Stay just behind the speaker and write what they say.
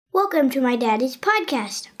Welcome to my daddy's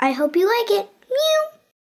podcast. I hope you like it. Meow.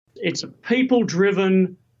 It's a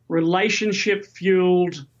people-driven,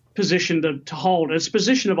 relationship-fueled position to hold. It's a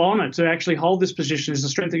position of honour to actually hold this position as the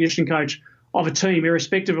strength and conditioning coach of a team,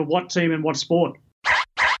 irrespective of what team and what sport.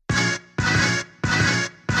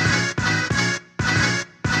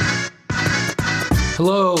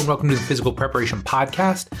 Hello and welcome to the Physical Preparation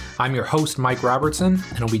Podcast. I'm your host, Mike Robertson,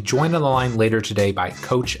 and I'll be joined on the line later today by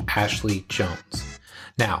Coach Ashley Jones.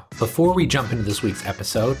 Now, before we jump into this week's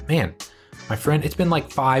episode, my friend, it's been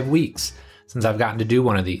like 5 weeks since I've gotten to do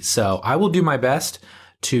one of these. So I will do my best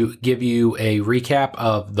to give you a recap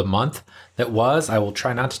of the month that was. I will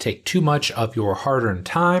try not to take too much of your hard-earned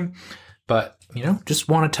time, but, just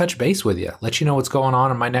want to touch base with you, let you know what's going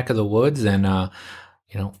on in my neck of the woods. And,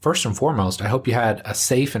 first and foremost, I hope you had a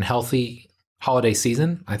safe and healthy holiday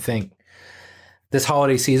season. I think this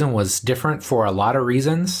holiday season was different for a lot of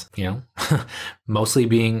reasons, mostly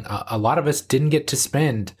being a lot of us didn't get to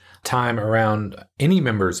spend time around any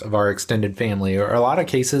members of our extended family, or a lot of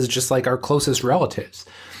cases, just like our closest relatives.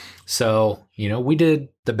 So, we did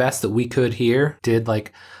the best that we could here, did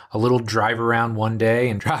like a little drive around one day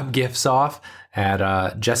and drop gifts off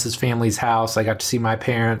at Jess's family's house. I got to see my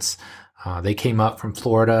parents. They came up from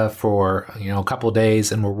Florida for, a couple of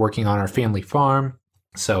days and were working on our family farm.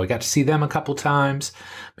 So we got to see them a couple times.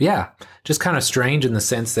 But yeah, just kind of strange in the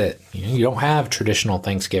sense that you don't have traditional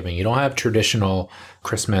Thanksgiving. You don't have traditional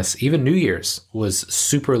Christmas. Even New Year's was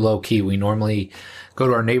super low key. We normally go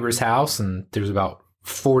to our neighbor's house and there's about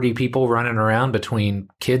 40 people running around between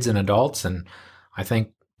kids and adults. And I think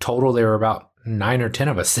total there were about 9 or 10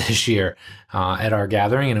 of us this year at our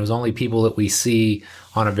gathering, and it was only people that we see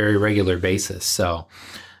on a very regular basis. So,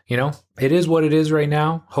 it is what it is right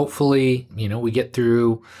now. Hopefully, we get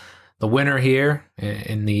through the winter here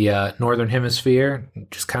in the Northern Hemisphere,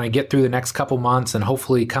 just kind of get through the next couple months, and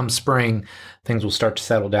hopefully come spring, things will start to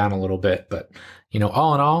settle down a little bit. But,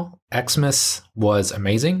 all in all, Xmas was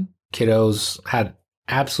amazing. Kiddos had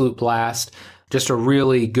absolute blast, just a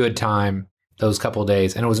really good time those couple of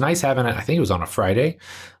days. And it was nice having it. I think it was on a Friday.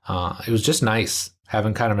 It was just nice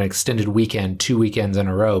having kind of an extended weekend, 2 weekends in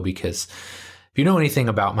a row, because if you know anything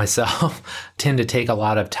about myself, I tend to take a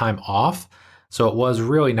lot of time off. So it was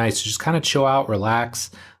really nice to just kind of chill out,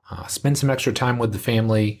 relax, spend some extra time with the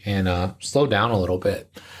family, and slow down a little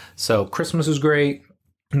bit. So Christmas was great.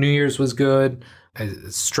 New Year's was good.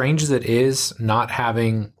 As strange as it is not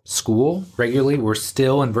having school regularly, we're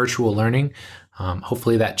still in virtual learning.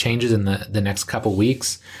 Hopefully that changes in the next couple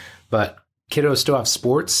weeks, but kiddos still have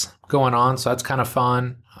sports going on. So that's kind of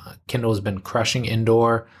fun. Kendall has been crushing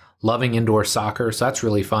indoor, loving indoor soccer. So that's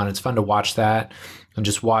really fun. It's fun to watch that and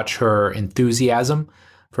just watch her enthusiasm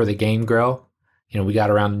for the game grow. We got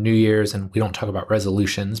around New Year's and we don't talk about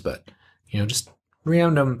resolutions, but, just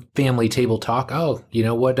random family table talk. Oh,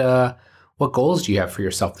 what goals do you have for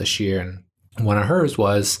yourself this year? And one of hers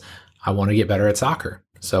was, I want to get better at soccer.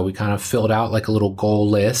 So we kind of filled out like a little goal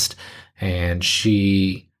list, and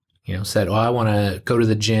she, said, I want to go to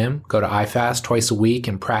the gym, go to IFAST twice a week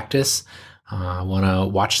and practice. I want to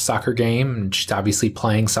watch a soccer game, and she's obviously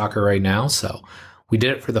playing soccer right now. So we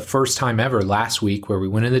did it for the first time ever last week, where we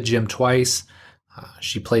went in the gym twice.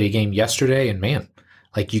 She played a game yesterday, and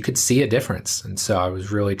you could see a difference. And so I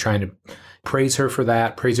was really trying to praise her for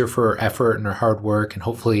that, praise her for her effort and her hard work, and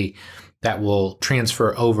hopefully that will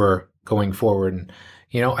transfer over going forward. And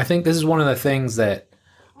I think this is one of the things that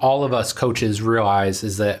all of us coaches realize,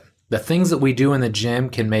 is that the things that we do in the gym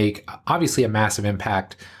can make obviously a massive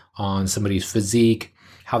impact on somebody's physique,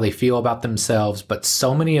 how they feel about themselves. But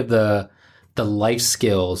so many of the life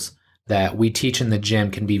skills that we teach in the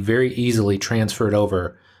gym can be very easily transferred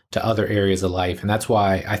over to other areas of life. And that's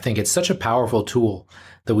why I think it's such a powerful tool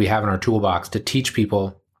that we have in our toolbox to teach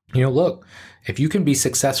people, look, if you can be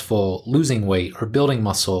successful losing weight or building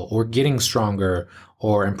muscle or getting stronger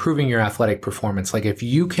or improving your athletic performance, if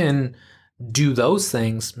you can do those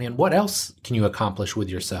things, what else can you accomplish with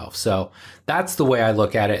yourself? So that's the way I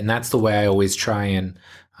look at it. And that's the way I always try and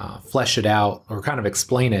flesh it out or kind of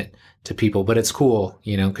explain it to people. But it's cool,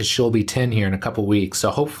 because she'll be 10 here in a couple weeks. So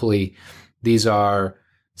hopefully these are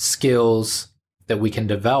skills that we can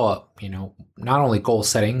develop, not only goal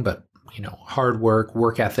setting, but hard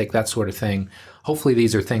work ethic, that sort of thing. Hopefully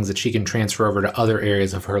these are things that she can transfer over to other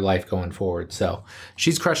areas of her life going forward. So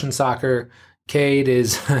she's crushing soccer. Cade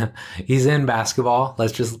is, he's in basketball.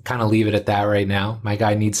 Let's just kind of leave it at that right now. My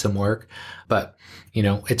guy needs some work, but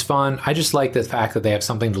it's fun. I just like the fact that they have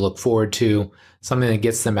something to look forward to, something that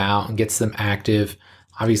gets them out and gets them active.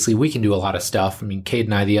 Obviously we can do a lot of stuff. Cade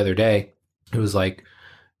and I the other day, it was like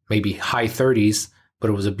maybe high 30s, but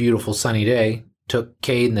it was a beautiful sunny day. took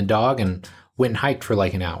Cade and the dog and went and hiked for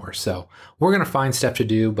like an hour. So we're going to find stuff to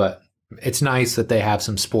do, but it's nice that they have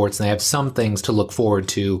some sports and they have some things to look forward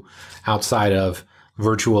to outside of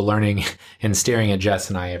virtual learning and staring at Jess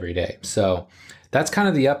and I every day. So that's kind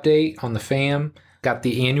of the update on the fam. Got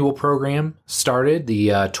the annual program started.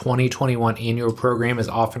 The 2021 annual program is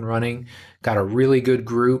off and running. Got a really good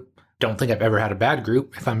group. Don't think I've ever had a bad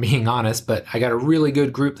group, if I'm being honest, but I got a really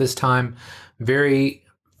good group this time. Very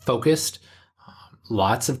focused.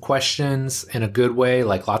 Lots of questions in a good way,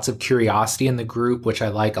 like lots of curiosity in the group, which I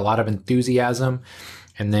like, a lot of enthusiasm.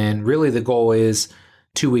 And then really the goal is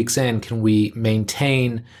 2 weeks in, can we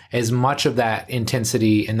maintain as much of that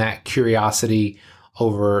intensity and that curiosity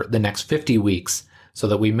over the next 50 weeks so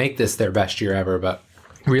that we make this their best year ever. But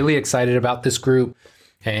really excited about this group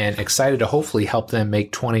and excited to hopefully help them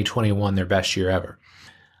make 2021 their best year ever.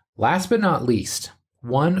 Last but not least,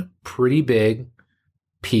 one pretty big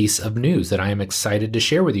piece of news that I am excited to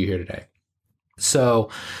share with you here today. So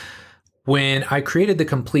when I created the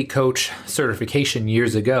Complete Coach certification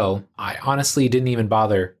years ago, I honestly didn't even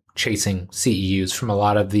bother chasing CEUs from a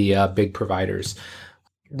lot of the big providers.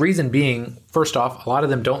 Reason being, first off, a lot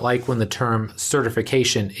of them don't like when the term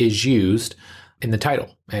certification is used in the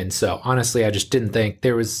title. And so honestly, I just didn't think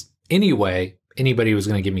there was any way anybody was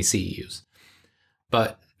going to give me CEUs.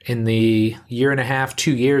 But in the year and a half,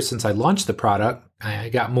 2 years since I launched the product, I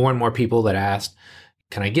got more and more people that asked,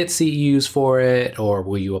 can I get CEUs for it, or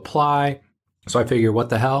will you apply? So I figure, what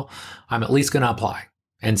the hell? I'm at least going to apply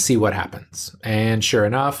and see what happens. And sure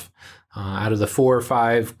enough, out of the 4 or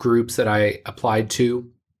 5 groups that I applied to,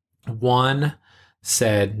 one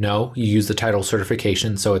said, no, you use the title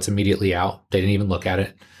certification, so it's immediately out. They didn't even look at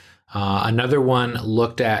it. Another one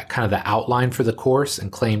looked at kind of the outline for the course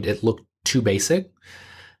and claimed it looked too basic.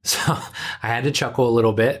 So I had to chuckle a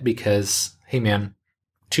little bit because, hey man,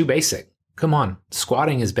 too basic. Come on,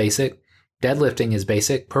 squatting is basic, deadlifting is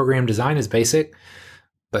basic, program design is basic,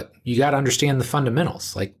 but you got to understand the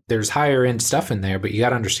fundamentals. Like there's higher end stuff in there, but you got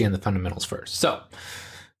to understand the fundamentals first. So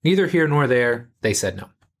neither here nor there, they said no.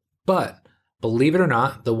 But believe it or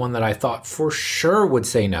not, the one that I thought for sure would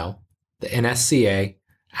say no, the NSCA,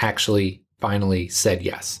 actually finally said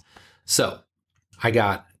yes. So I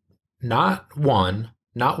got not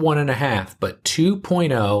 1.5, but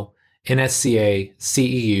 2.0 NSCA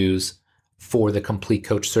CEUs for the Complete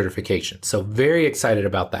Coach certification. So very excited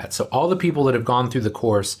about that. So all the people that have gone through the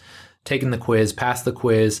course, taken the quiz, passed the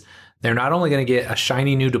quiz, they're not only going to get a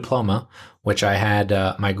shiny new diploma, which I had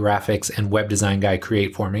my graphics and web design guy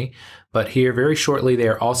create for me, but here very shortly, they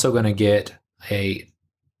are also going to get a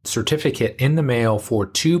certificate in the mail for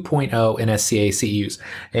 2.0 NSCA CEUs.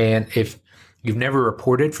 And if you've never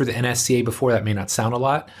reported for the NSCA before, that may not sound a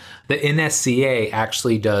lot. The NSCA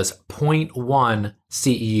actually does 0.1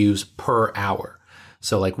 CEUs per hour.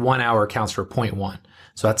 So like 1 hour counts for 0.1.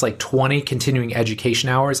 So that's like 20 continuing education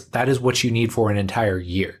hours. That is what you need for an entire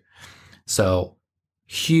year. So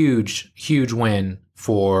huge, huge win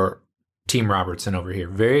for Team Robertson over here.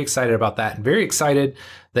 Very excited about that, and very excited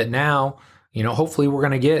that now, hopefully we're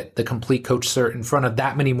going to get the Complete Coach cert in front of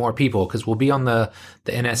that many more people, because we'll be on the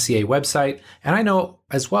NSCA website. And I know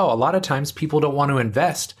as well, a lot of times people don't want to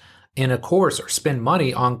invest in a course or spend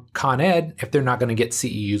money on Con Ed if they're not going to get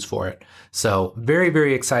CEUs for it. So very,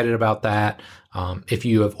 very excited about that. If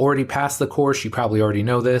you have already passed the course, you probably already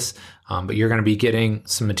know this, but you're going to be getting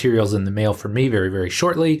some materials in the mail from me very, very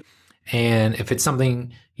shortly. And if it's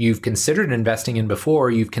something you've considered investing in before,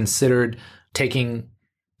 you've considered taking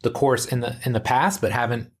the course in the past, but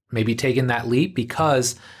haven't maybe taken that leap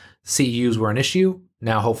because CEUs were an issue,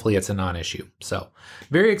 now hopefully it's a non-issue. So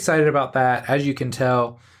very excited about that. As you can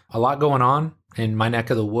tell, a lot going on in my neck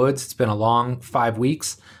of the woods. It's been a long 5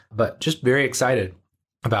 weeks, but just very excited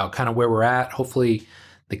about kind of where we're at. Hopefully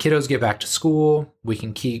the kiddos get back to school. We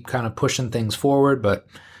can keep kind of pushing things forward, but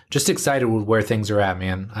just excited with where things are at,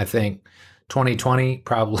 man. I think 2020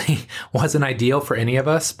 probably wasn't ideal for any of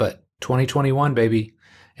us, but 2021, baby,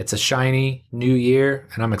 it's a shiny new year,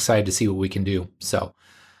 and I'm excited to see what we can do. So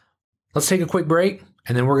let's take a quick break,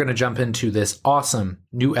 and then we're going to jump into this awesome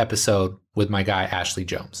new episode with my guy, Ashley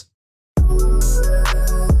Jones.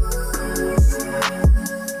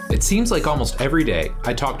 It seems like almost every day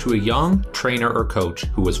I talk to a young trainer or coach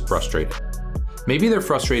who is frustrated. Maybe they're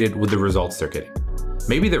frustrated with the results they're getting.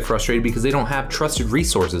 Maybe they're frustrated because they don't have trusted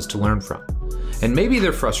resources to learn from. And maybe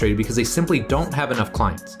they're frustrated because they simply don't have enough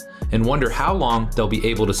clients and wonder how long they'll be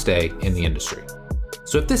able to stay in the industry.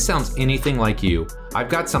 So if this sounds anything like you, I've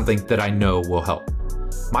got something that I know will help.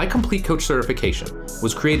 My Complete Coach certification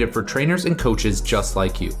was created for trainers and coaches just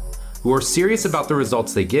like you, who are serious about the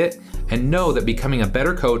results they get and know that becoming a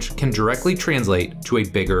better coach can directly translate to a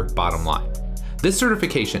bigger bottom line. This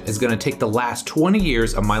certification is going to take the last 20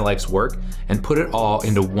 years of my life's work and put it all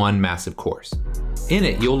into one massive course. In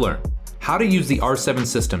it, you'll learn how to use the R7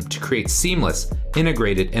 system to create seamless,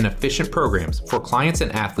 integrated, and efficient programs for clients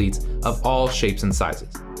and athletes of all shapes and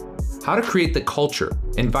sizes. How to create the culture,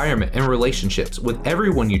 environment, and relationships with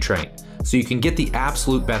everyone you train so you can get the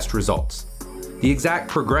absolute best results. The exact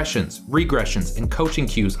progressions, regressions, and coaching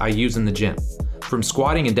cues I use in the gym, from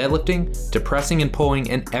squatting and deadlifting to pressing and pulling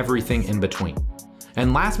and everything in between.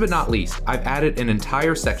 And last but not least, I've added an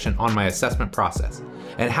entire section on my assessment process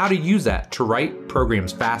and how to use that to write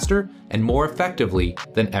programs faster and more effectively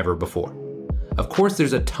than ever before. Of course,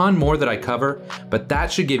 there's a ton more that I cover, but that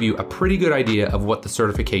should give you a pretty good idea of what the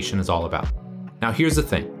certification is all about. Now here's the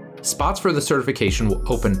thing. Spots for the certification will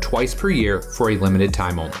open twice per year for a limited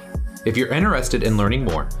time only. If you're interested in learning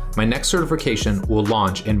more, my next certification will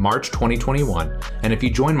launch in March 2021, and if you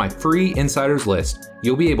join my free insiders list,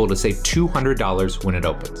 you'll be able to save $200 when it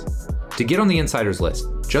opens. To get on the insiders list,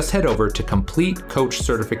 just head over to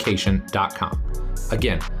CompleteCoachCertification.com.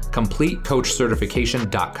 Again,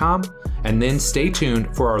 CompleteCoachCertification.com, and then stay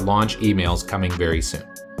tuned for our launch emails coming very soon.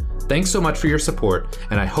 Thanks so much for your support,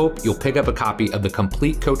 and I hope you'll pick up a copy of the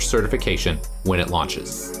Complete Coach Certification when it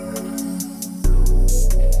launches.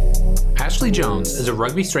 Ashley Jones is a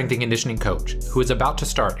rugby strength and conditioning coach who is about to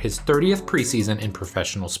start his 30th preseason in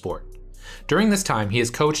professional sport. During this time, he has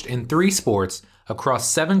coached in 3 sports across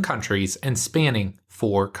 7 countries and spanning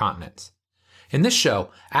 4 continents. In this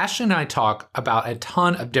show, Ashley and I talk about a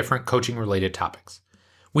ton of different coaching-related topics.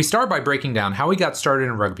 We start by breaking down how he got started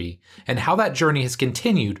in rugby and how that journey has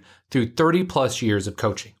continued through 30-plus years of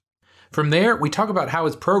coaching. From there, we talk about how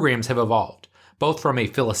his programs have evolved, both from a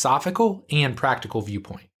philosophical and practical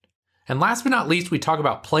viewpoint. And last but not least, we talk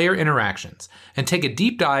about player interactions and take a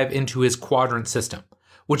deep dive into his Quadrant system,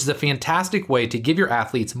 which is a fantastic way to give your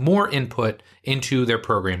athletes more input into their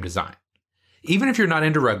program design. Even if you're not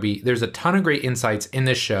into rugby, there's a ton of great insights in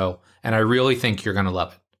this show, and I really think you're going to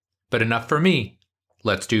love it. But enough for me.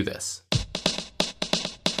 Let's do this.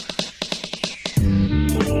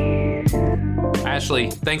 Ashley,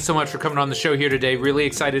 thanks so much for coming on the show here today. Really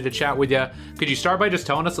excited to chat with you. Could you start by just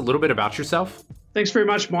telling us a little bit about yourself? Thanks very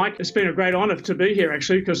much, Mike. It's been a great honour to be here,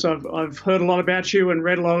 actually, because I've heard a lot about you and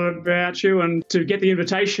read a lot about you, and to get the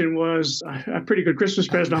invitation was a pretty good Christmas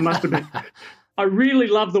present, I must admit. I really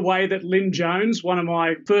love the way that Lynn Jones, one of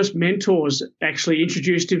my first mentors, actually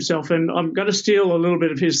introduced himself, and I'm going to steal a little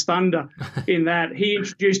bit of his thunder in that he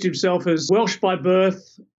introduced himself as Welsh by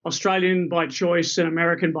birth, Australian by choice, and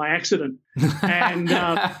American by accident. And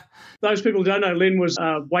those people who don't know, Lynn was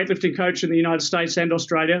a weightlifting coach in the United States and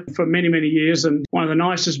Australia for many, many years, and one of the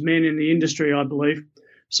nicest men in the industry, I believe.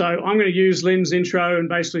 So I'm going to use Lynn's intro and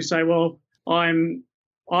basically say, well, I'm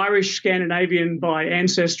Irish, Scandinavian by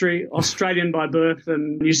ancestry, Australian by birth,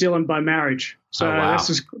 and New Zealand by marriage. So that's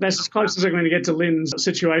as close as I'm going to get to Lynn's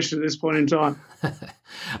situation at this point in time.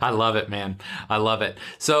 I love it, man. I love it.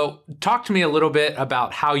 So talk to me a little bit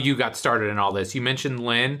about how you got started in all this. You mentioned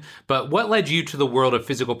Lynn, but what led you to the world of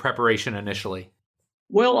physical preparation initially?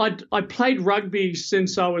 Well, I played rugby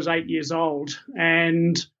since I was 8 years old,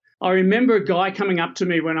 and I remember a guy coming up to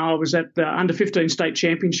me when I was at the under-15 state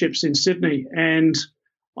championships in Sydney, and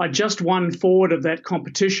I just won forward of that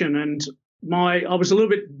competition, and I was a little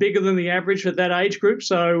bit bigger than the average at that age group,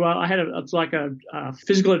 so I had a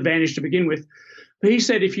physical advantage to begin with. But he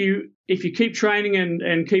said, if you keep training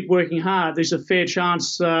and keep working hard, there's a fair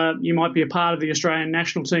chance you might be a part of the Australian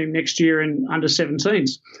national team next year in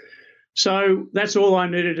under-17s. So that's all I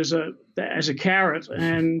needed as a carrot,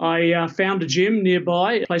 and I found a gym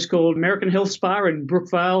nearby, a place called American Health Spa in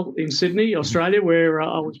Brookvale in Sydney, Australia, where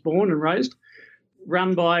I was born and raised,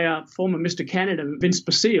 run by former Mr. Canada, Vince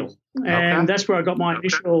Basile. And that's where I got my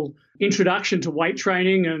initial introduction to weight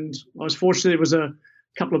training. And I was fortunate there was a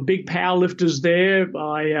couple of big powerlifters there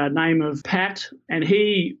by name of Pat. And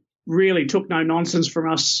he really took no nonsense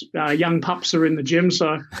from us young pups who are in the gym.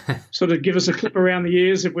 So sort of give us a clip around the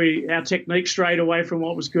ears if our technique strayed away from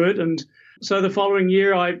what was good. And so the following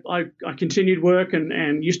year, I continued work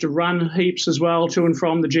and used to run heaps as well to and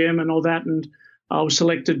from the gym and all that. And I was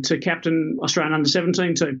selected to captain Australian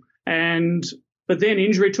under-17 team. But then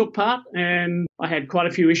injury took part, and I had quite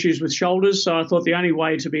a few issues with shoulders. So I thought the only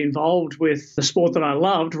way to be involved with the sport that I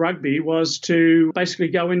loved, rugby, was to basically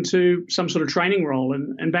go into some sort of training role.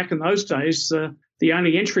 And back in those days, the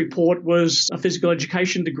only entry port was a physical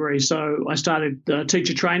education degree. So I started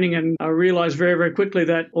teacher training, and I realized very, very quickly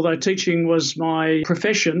that although teaching was my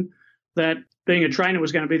profession, that being a trainer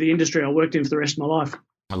was going to be the industry I worked in for the rest of my life.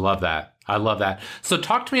 I love that. I love that. So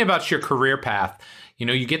talk to me about your career path.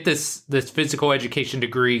 You get this physical education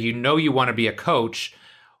degree, you want to be a coach.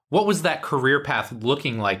 What was that career path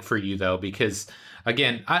looking like for you, though? Because,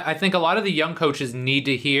 again, I think a lot of the young coaches need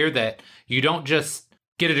to hear that you don't just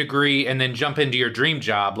get a degree and then jump into your dream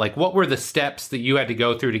job. Like, what were the steps that you had to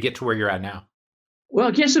go through to get to where you're at now? Well,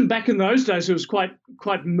 I guess back in those days, it was quite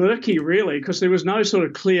murky, really, because there was no sort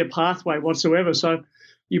of clear pathway whatsoever. So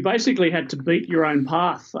you basically had to beat your own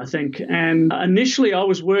path, I think. And initially, I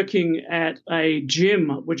was working at a gym,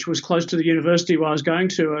 which was close to the university where I was going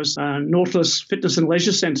to, as Nautilus Fitness and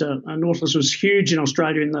Leisure Centre. Nautilus was huge in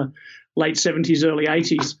Australia in the late 70s, early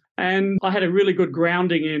 80s. And I had a really good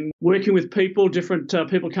grounding in working with people, different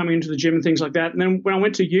people coming into the gym and things like that. And then when I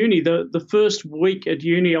went to uni, the first week at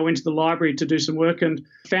uni, I went to the library to do some work and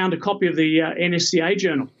found a copy of the NSCA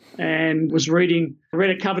journal and was read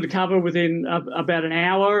it cover to cover within about an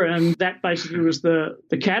hour. And that basically was the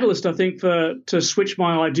catalyst, I think, to switch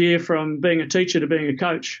my idea from being a teacher to being a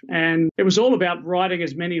coach. And it was all about writing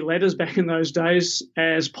as many letters back in those days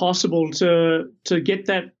as possible to get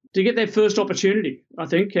that first opportunity, I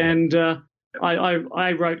think. And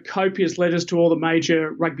I wrote copious letters to all the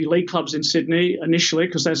major rugby league clubs in Sydney initially,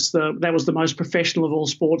 because that was the most professional of all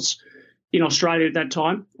sports in Australia at that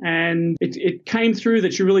time. And it came through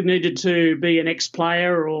that you really needed to be an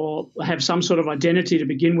ex-player or have some sort of identity to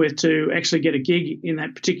begin with to actually get a gig in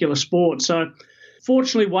that particular sport. So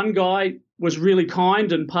fortunately, one guy was really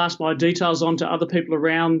kind and passed my details on to other people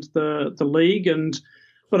around the league.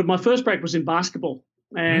 But my first break was in basketball.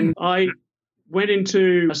 And I sent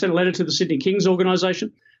a letter to the Sydney Kings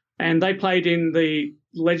organisation, and they played in the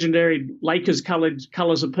legendary Lakers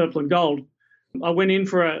colours of purple and gold. I went in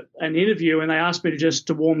for an interview, and they asked me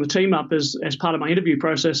to warm the team up as part of my interview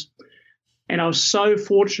process. And I was so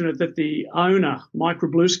fortunate that the owner, Mike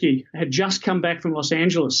Wroblewski, had just come back from Los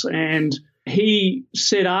Angeles, and he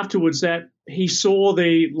said afterwards that he saw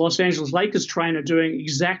the Los Angeles Lakers trainer doing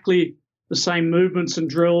exactly the same movements and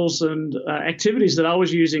drills and activities that I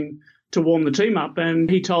was using to warm the team up, and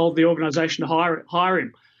he told the organisation to hire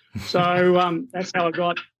him. So that's how I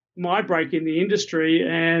got my break in the industry,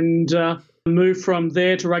 and moved from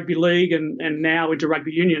there to rugby league and now into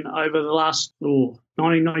rugby union over the last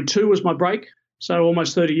 1992 was my break, so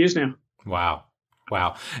almost 30 years now. Wow.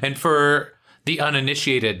 And for the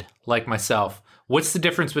uninitiated like myself, what's the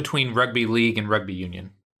difference between rugby league and rugby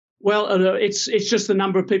union? Well, it's just the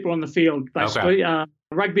number of people on the field, basically. Okay.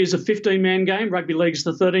 Rugby is a 15-man game. Rugby league is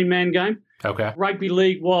the 13-man game. Okay. Rugby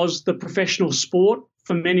league was the professional sport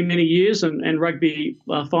for many, many years, and rugby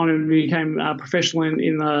finally became professional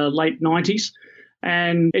in the late 90s.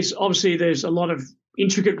 And it's obviously there's a lot of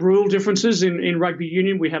intricate rule differences in rugby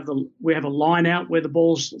union. We have a line out where the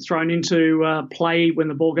ball's thrown into play when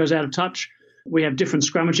the ball goes out of touch. We have different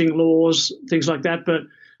scrummaging laws, things like that. But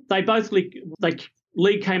they both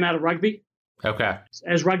league came out of rugby,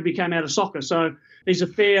 as rugby came out of soccer. So there's a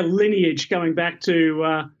fair lineage going back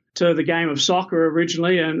to the game of soccer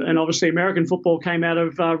originally, and obviously American football came out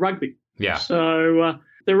of rugby. Yeah. So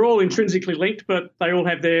they're all intrinsically linked, but they all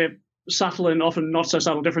have their subtle and often not so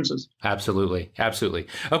subtle differences. Absolutely.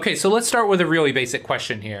 Okay, so let's start with a really basic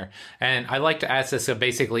question here. And I like to ask this of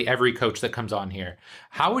basically every coach that comes on here.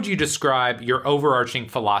 How would you describe your overarching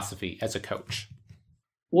philosophy as a coach?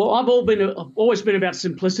 Well, I've always been about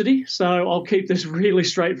simplicity, so I'll keep this really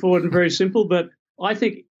straightforward and very simple. But I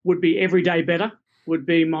think would be every day better would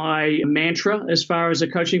be my mantra as far as a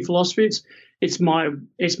coaching philosophy. It's my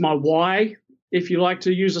why, if you like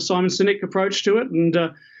to use a Simon Sinek approach to it, and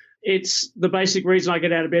it's the basic reason I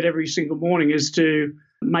get out of bed every single morning is to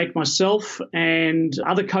make myself and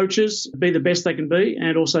other coaches be the best they can be,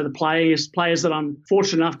 and also the players that I'm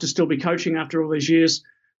fortunate enough to still be coaching after all these years,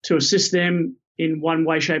 to assist them in one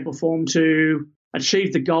way, shape or form to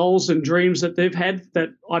achieve the goals and dreams that they've had that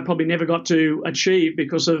I probably never got to achieve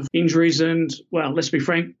because of injuries and, well, let's be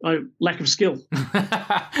frank, lack of skill.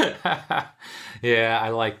 Yeah, I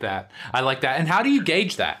like that. And how do you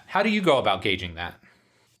gauge that? How do you go about gauging that?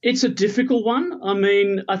 It's a difficult one. I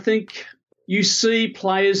mean, I think you see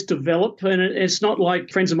players develop, and it's not like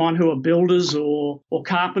friends of mine who are builders or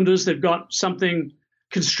carpenters. They've got something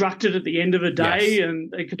constructed at the end of a day,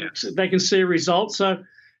 yes, and they can see results. So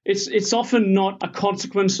it's often not a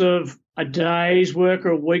consequence of a day's work or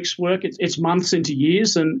a week's work. It's months into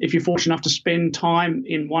years. And if you're fortunate enough to spend time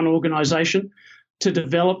in one organisation to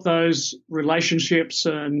develop those relationships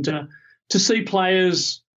and to see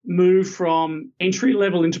players move from entry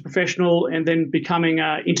level into professional and then becoming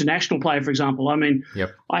an international player, for example. I mean,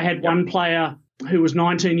 I had one player who was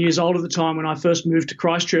 19 years old at the time when I first moved to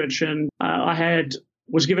Christchurch, and I had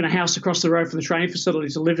was given a house across the road from the training facility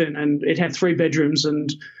to live in, and it had 3 bedrooms.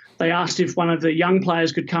 And they asked if one of the young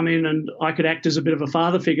players could come in and I could act as a bit of a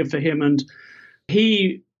father figure for him. And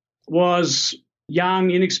he was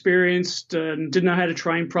young, inexperienced, and didn't know how to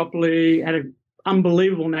train properly, had an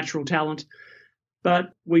unbelievable natural talent.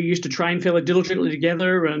 But we used to train fairly diligently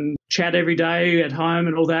together and chat every day at home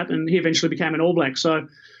and all that. And he eventually became an All Black. So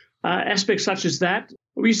aspects such as that.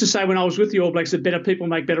 We used to say when I was with the All Blacks that better people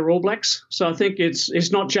make better All Blacks. So I think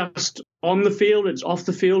it's not just on the field, it's off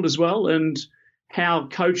the field as well, and how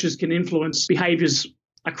coaches can influence behaviours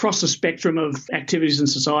across the spectrum of activities in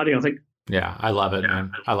society, I think. Yeah, I love it,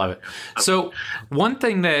 man. I love it. So one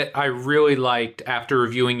thing that I really liked after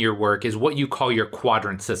reviewing your work is what you call your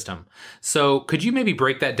Quadrant system. So could you maybe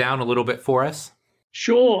break that down a little bit for us?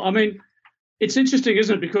 Sure. I mean, it's interesting,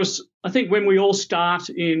 isn't it? Because I think when we all start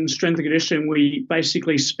in strength and conditioning, we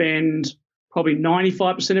basically spend probably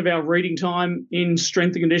 95% of our reading time in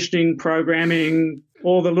strength and conditioning, programming,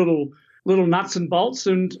 all the little nuts and bolts.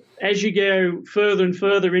 And as you go further and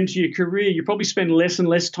further into your career, you probably spend less and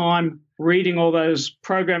less time reading all those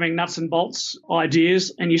programming nuts and bolts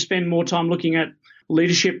ideas, and you spend more time looking at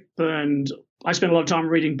leadership. And I spent a lot of time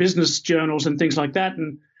reading business journals and things like that.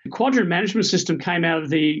 And the Quadrant management system came out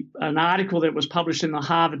of an article that was published in the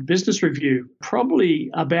Harvard Business Review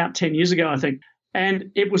probably about 10 years ago, I think.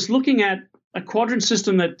 And it was looking at a quadrant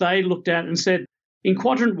system that they looked at and said, in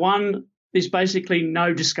Quadrant 1, there's basically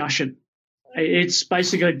no discussion. It's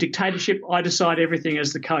basically a dictatorship. I decide everything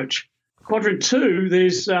as the coach. Quadrant 2,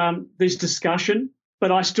 there's discussion,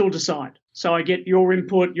 but I still decide. So I get your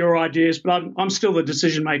input, your ideas, but I'm still the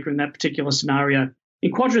decision maker in that particular scenario.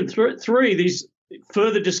 In Quadrant 3, there's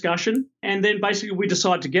further discussion, and then basically we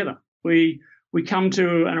decide together. We come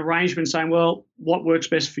to an arrangement saying, well, what works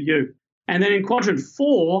best for you? And then in Quadrant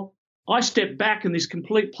 4, I step back in this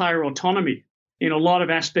complete player autonomy in a lot of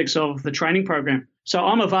aspects of the training program. So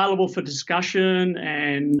I'm available for discussion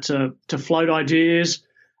and to float ideas,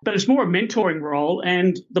 but it's more a mentoring role,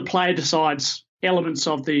 and the player decides elements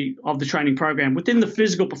of the training program within the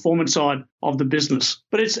physical performance side of the business.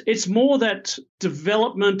 But it's more that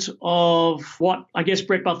development of what I guess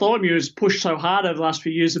Brett Bartholomew has pushed so hard over the last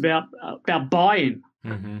few years about buy-in.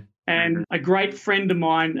 Mm-hmm. And a great friend of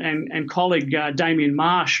mine and colleague, Damien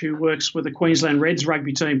Marsh, who works with the Queensland Reds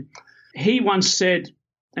rugby team, he once said,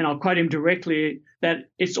 and I'll quote him directly, that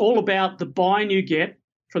it's all about the buy-in you get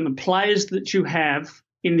from the players that you have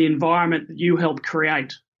in the environment that you help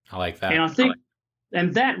create. I like that. And I think,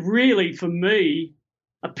 and that really, for me,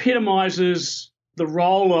 epitomizes the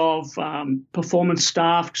role of performance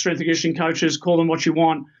staff, strength and conditioning coaches, call them what you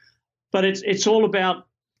want. But it's all about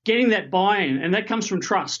getting that buy-in, and that comes from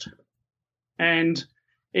trust. And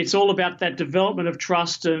it's all about that development of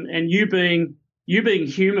trust and you being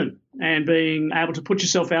human and being able to put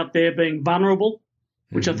yourself out there, being vulnerable,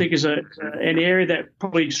 which I think is an area that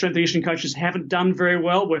probably strength and conditioning coaches haven't done very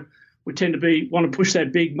well. We tend to want to push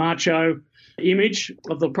that big macho image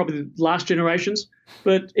of probably the last generations.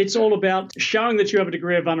 But it's all about showing that you have a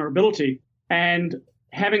degree of vulnerability and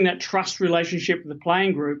having that trust relationship with the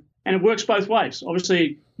playing group. And it works both ways.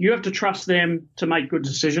 Obviously, you have to trust them to make good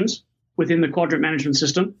decisions within the quadrant management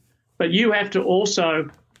system, but you have to also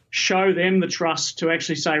show them the trust to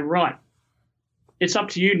actually say, right, it's up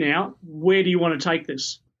to you now. Where do you want to take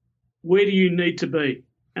this? Where do you need to be?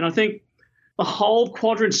 And I think the whole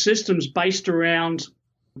quadrant system is based around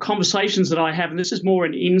conversations that I have, and this is more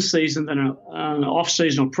an in-season than an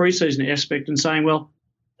off-season or pre-season aspect, and saying, well,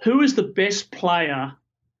 who is the best player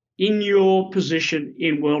in your position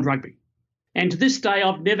in World Rugby? And to this day,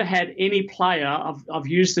 I've never had any player I've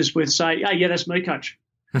used this with say, oh, yeah, that's me, coach.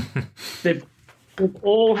 They've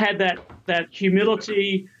all had that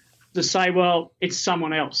humility to say, well, it's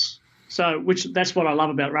someone else. So that's what I love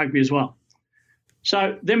about rugby as well.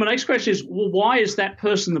 So then my next question is, well, why is that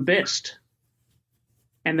person the best?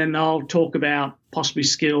 And then they'll talk about possibly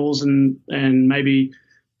skills and maybe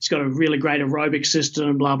it's got a really great aerobic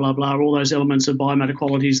system, blah, blah, blah, all those elements of biomatter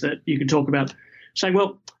qualities that you can talk about. Saying,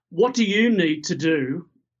 well, what do you need to do?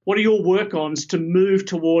 What are your work-ons to move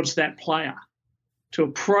towards that player, to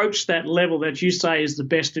approach that level that you say is the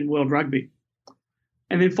best in world rugby?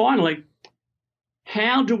 And then finally,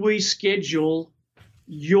 how do we schedule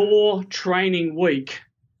your training week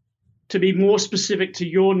to be more specific to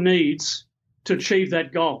your needs to achieve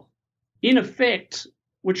that goal? In effect,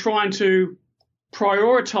 we're trying to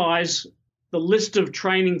prioritize the list of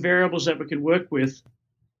training variables that we can work with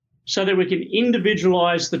so that we can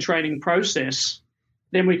individualize the training process.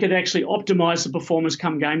 Then we can actually optimize the performance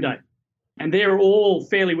come game day. And they're all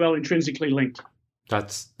fairly well intrinsically linked.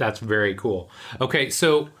 That's very cool. Okay,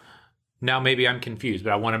 so Now maybe I'm confused,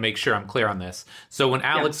 but I want to make sure I'm clear on this. So when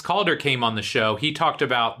Alex Calder came on the show, he talked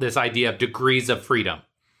about this idea of degrees of freedom,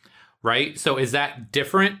 right? So is that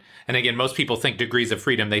different? And again, most people think degrees of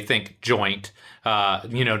freedom, they think joint,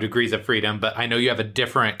 degrees of freedom, but I know you have a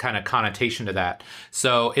different kind of connotation to that.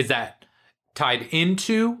 So is that tied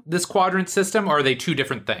into this quadrant system, or are they two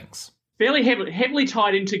different things? Fairly heavily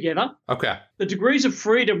tied in together. Okay. The degrees of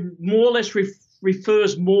freedom more or less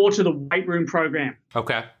refers more to the weight room program.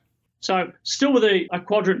 Okay. So still with a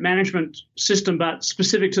quadrant management system, but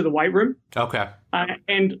specific to the weight room. Okay.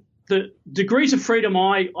 And the degrees of freedom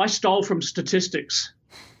I stole from statistics.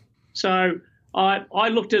 So I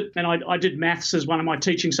looked at, and I did maths as one of my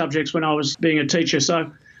teaching subjects when I was being a teacher.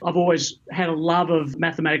 So I've always had a love of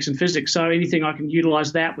mathematics and physics. So anything I can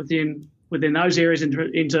utilize that within those areas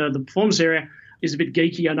into the performance area is a bit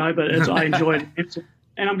geeky, I know, but I enjoy it.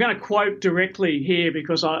 And I'm going to quote directly here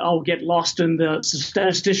because I'll get lost, and the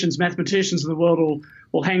statisticians, mathematicians in the world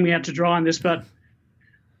will hang me out to dry on this. But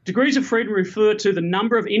degrees of freedom refer to the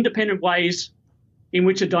number of independent ways in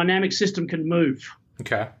which a dynamic system can move.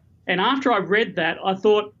 Okay. And after I read that, I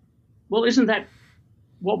thought, well, isn't that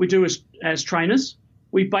what we do as trainers?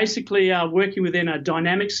 We basically are working within a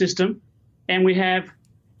dynamic system, and we have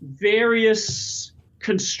various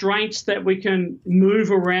constraints that we can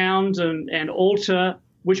move around and alter,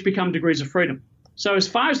 which become degrees of freedom. So as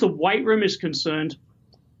far as the weight room is concerned,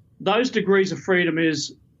 those degrees of freedom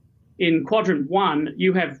is in quadrant 1,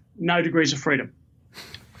 you have no degrees of freedom.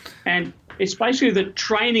 And it's basically the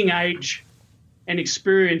training age and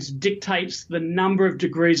experience dictates the number of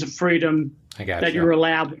degrees of freedom that you're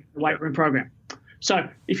allowed in the weight room program. So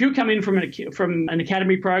if you come in from an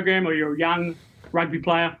academy program or you're a young rugby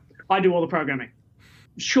player, I do all the programming.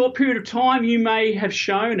 Short period of time, you may have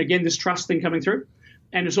shown, again, this trust thing coming through,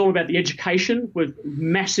 and it's all about the education with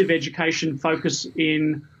massive education focus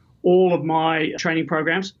in all of my training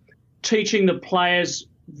programs, teaching the players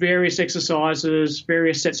various exercises,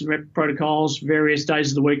 various sets and rep protocols, various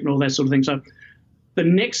days of the week and all that sort of thing. So the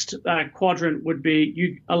next quadrant would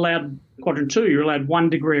be quadrant 2, you're allowed 1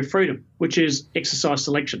 degree of freedom, which is exercise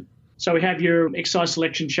selection. So we have your exercise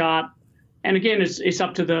selection chart. And again, it's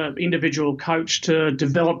up to the individual coach to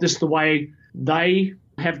develop this the way they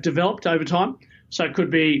have developed over time. So it could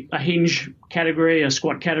be a hinge category, a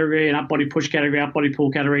squat category, an up body push category, up body pull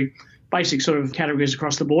category, basic sort of categories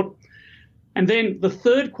across the board. And then the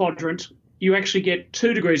third quadrant, you actually get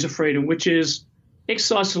 2 degrees of freedom, which is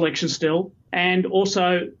exercise selection still, and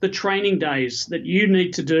also the training days that you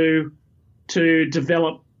need to do to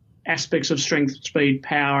develop aspects of strength, speed,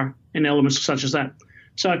 power, and elements such as that.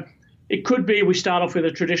 So it could be we start off with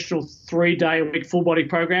a traditional 3-day-a-week full-body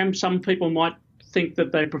program. Some people might think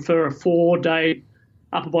that they prefer a 4-day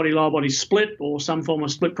upper body, lower body split or some form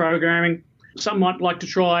of split programming. Some might like to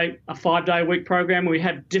try a 5-day-a-week program. We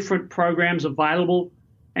have different programs available.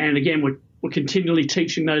 And again, we're continually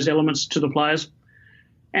teaching those elements to the players.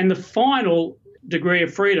 And the final degree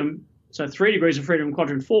of freedom, so 3 degrees of freedom in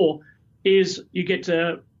quadrant 4, is you get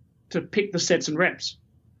to pick the sets and reps.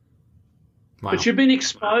 Wow. But you've been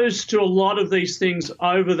exposed to a lot of these things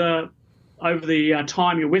over the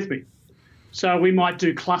time you're with me. So we might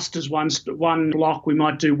do clusters one block, we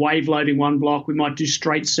might do wave loading one block, we might do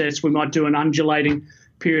straight sets, we might do an undulating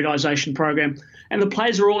periodization program. And the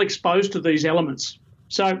players are all exposed to these elements.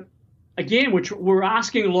 So again, we're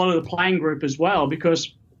asking a lot of the playing group as well,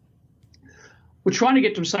 because we're trying to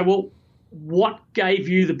get them to say, well, what gave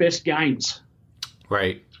you the best gains?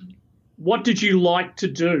 Right. What did you like to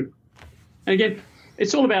do? And again,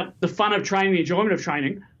 it's all about the fun of training, the enjoyment of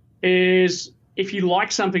training. Is if you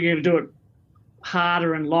like something, you're going to do it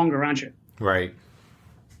harder and longer, aren't you? Right.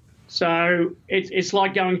 So it's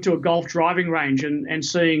like going to a golf driving range and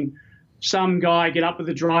seeing some guy get up with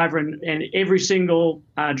the driver and every single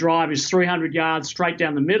drive is 300 yards straight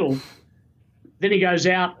down the middle. Then he goes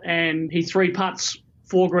out and he 3-putts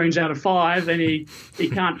 4 greens out of 5 and he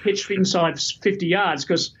can't pitch inside 50 yards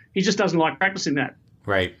because he just doesn't like practicing that.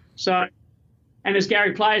 Right. So, and as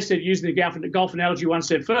Gary Player said, using the golf analogy one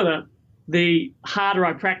step further, the harder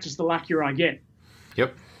I practice, the luckier I get.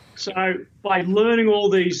 Yep. So by learning all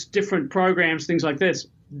these different programs, things like this,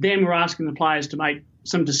 then we're asking the players to make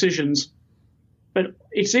some decisions. But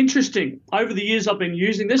it's interesting. Over the years, I've been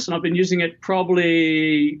using this, and I've been using it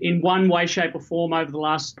probably in one way, shape, or form over the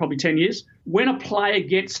last probably 10 years. When a player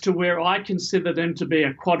gets to where I consider them to be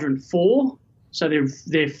a quadrant 4, so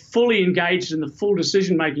they're fully engaged in the full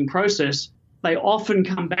decision-making process, they often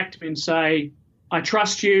come back to me and say, I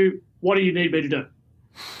trust you. What do you need me to do?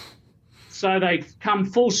 So they come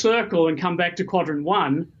full circle and come back to quadrant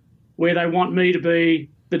 1, where they want me to be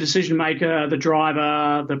the decision maker, the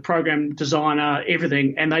driver, the program designer,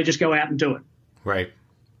 everything, and they just go out and do it. Right.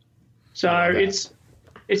 So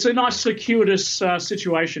it's a nice circuitous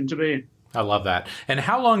situation to be in. I love that. And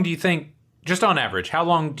how long do you think, just on average, how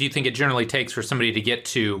long do you think it generally takes for somebody to get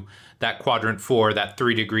to that quadrant 4, that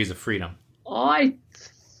 3 degrees of freedom? I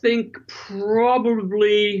think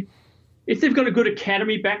probably if they've got a good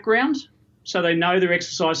academy background, so they know their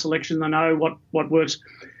exercise selection, they know what works,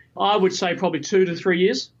 I would say probably 2 to 3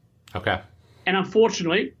 years. Okay. And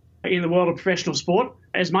unfortunately, in the world of professional sport,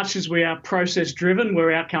 as much as we are process driven,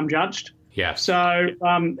 we're outcome judged. Yeah. So,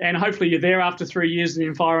 and hopefully you're there after 3 years in the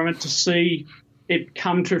environment to see it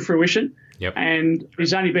come to fruition. Yep. And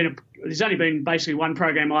there's only been basically one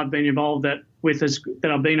program I've been involved that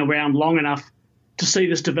I've been around long enough to see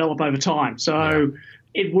this develop over time. So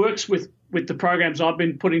it works with the programs I've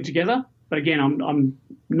been putting together. But again, I'm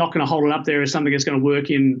not going to hold it up there as something that's going to work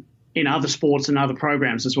in other sports and other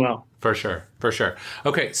programs as well. For sure.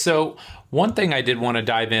 Okay, so one thing I did want to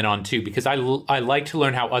dive in on too, because I like to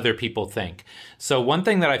learn how other people think. So one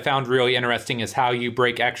thing that I found really interesting is how you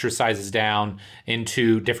break exercises down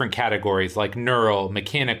into different categories like neural,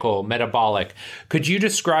 mechanical, metabolic. Could you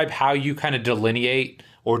describe how you kind of delineate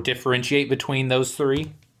or differentiate between those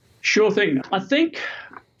three? Sure thing. I think,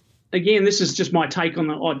 again, this is just my take on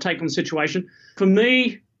the situation. For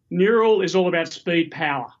me, neural is all about speed,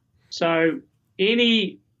 power. So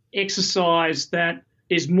any exercise that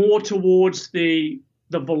is more towards the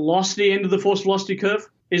velocity end of the force velocity curve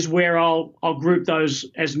is where I'll group those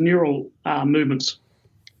as neural movements,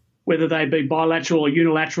 whether they be bilateral or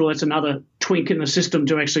unilateral. That's another twink in the system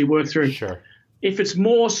to actually work through. Sure. If it's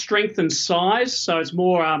more strength and size, so it's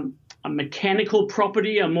more a mechanical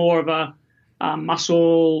property, a more of a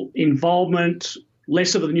muscle involvement,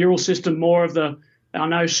 less of the neural system, more of the, I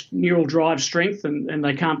know neural drive strength and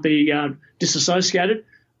they can't be disassociated,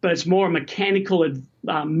 but it's more a mechanical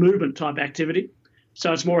movement type activity.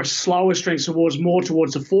 So it's more a slower strength more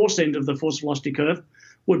towards the force end of the force velocity curve,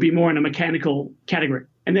 would be more in a mechanical category.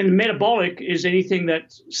 And then metabolic is anything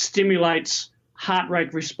that stimulates heart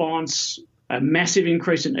rate response, a massive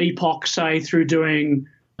increase in EPOC, say through doing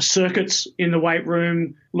circuits in the weight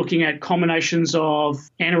room, looking at combinations of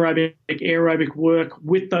anaerobic, aerobic work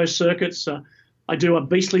with those circuits. I do a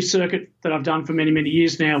beastly circuit that I've done for many, many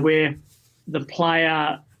years now where the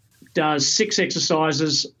player does 6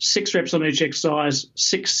 exercises, 6 reps on each exercise,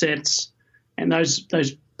 6 sets. And those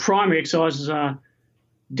primary exercises are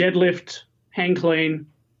deadlift, hang clean,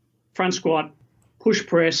 front squat, push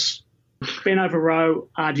press, bent over row,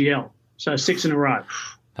 RDL. So 6 in a row.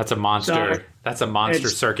 That's a monster. That's a monster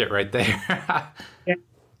circuit right there.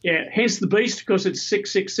 Yeah. Hence the beast, because it's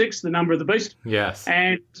 666, the number of the beast. Yes.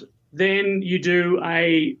 And then you do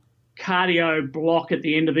a cardio block at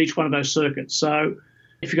the end of each one of those circuits. So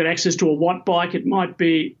if you've got access to a watt bike, it might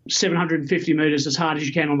be 750 metres as hard as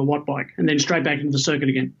you can on the watt bike, and then straight back into the circuit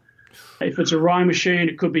again. If it's a rowing machine,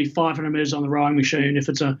 it could be 500 metres on the rowing machine. If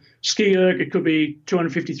it's a ski erg, it could be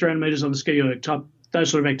 250, 300 metres on the ski erg, type,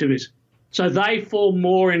 those sort of activities. So they fall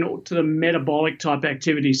more into the metabolic type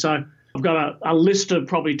activity. So I've got a list of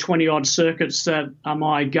probably 20-odd circuits that are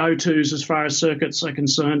my go-tos as far as circuits are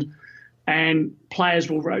concerned, and players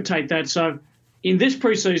will rotate that. So in this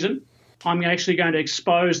preseason, I'm actually going to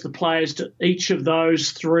expose the players to each of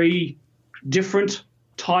those 3 different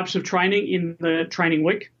types of training in the training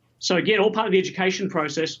week. So again, all part of the education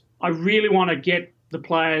process. I really want to get the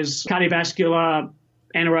players' cardiovascular,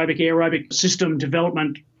 anaerobic, aerobic system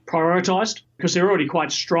development prioritised, because they're already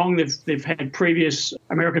quite strong. They've had previous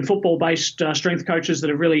American football-based strength coaches that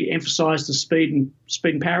have really emphasised the speed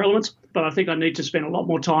and power elements. But I think I need to spend a lot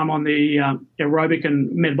more time on the aerobic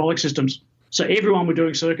and metabolic systems. So everyone will be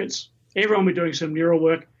doing circuits. Everyone will be doing some neural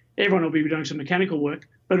work. Everyone will be doing some mechanical work.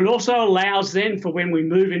 But it also allows then for when we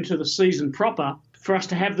move into the season proper for us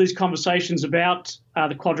to have these conversations about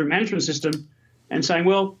the quadrant management system and saying,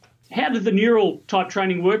 well, how did the neural type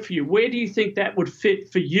training work for you? Where do you think that would fit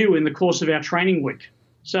for you in the course of our training week?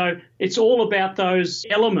 So it's all about those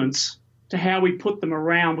elements to how we put them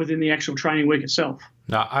around within the actual training week itself.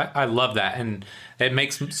 No, I love that. And it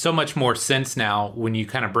makes so much more sense now when you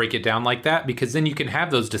kind of break it down like that, because then you can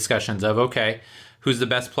have those discussions of, okay, who's the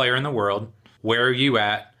best player in the world? Where are you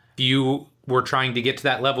at? If you were trying to get to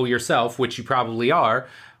that level yourself, which you probably are,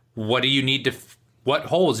 what do you need to what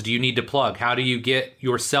holes do you need to plug? How do you get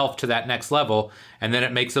yourself to that next level? And then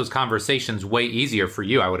it makes those conversations way easier for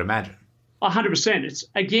you, I would imagine. 100%. It's,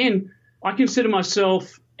 again, I consider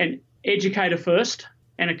myself an educator first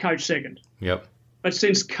and a coach second. Yep. But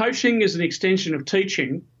since coaching is an extension of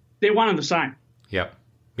teaching, they're one and the same. Yep.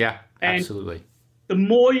 Yeah, and absolutely. the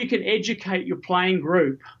more you can educate your playing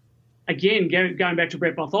group, again, going back to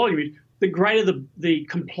Brett Bartholomew, the greater the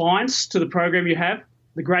compliance to the program you have,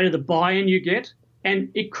 the greater the buy-in you get. And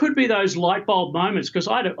it could be those light bulb moments, because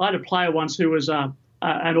I had a player once who was an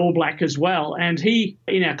All Black as well, and he,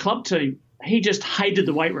 in our club team, he just hated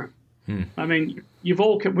the weight room. I mean, we've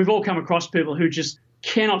all come across people who just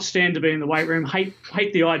cannot stand to be in the weight room,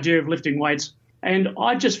 hate the idea of lifting weights. And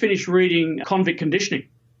I just finished reading Convict Conditioning.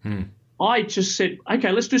 I just said,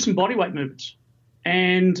 okay, let's do some bodyweight movements.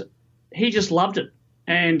 And he just loved it.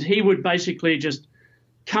 And he would basically just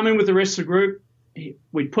come in with the rest of the group.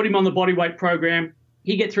 We'd put him on the bodyweight program.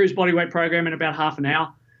 He'd get through his bodyweight program in about half an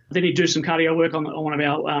hour. Then he'd do some cardio work on one of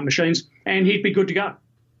our machines, and he'd be good to go.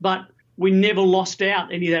 But we never lost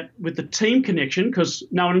out any of that with the team connection, because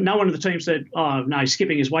no one of the team said, oh, no, he's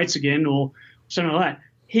skipping his weights again or something like that.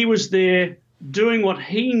 He was there doing what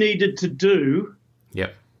he needed to do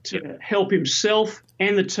to help himself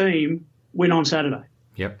and the team win on Saturday.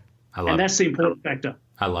 And that's the important factor.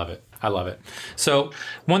 I love it. I love it. So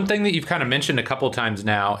one thing that you've kind of mentioned a couple of times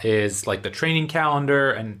now is like the training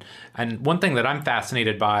calendar. And one thing that I'm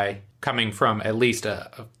fascinated by, coming from at least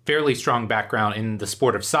a fairly strong background in the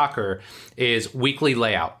sport of soccer, is weekly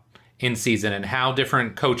layout in season and how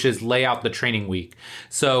different coaches lay out the training week.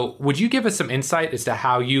 So would you give us some insight as to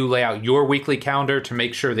how you lay out your weekly calendar to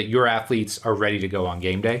make sure that your athletes are ready to go on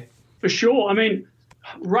game day? For sure. I mean,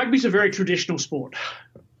 rugby's a very traditional sport.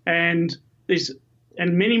 And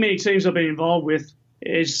many teams I've been involved with,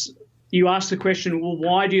 is you ask the question, well,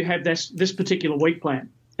 why do you have this particular week plan?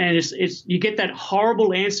 And it's you get that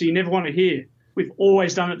horrible answer you never want to hear. We've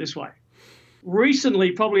always done it this way.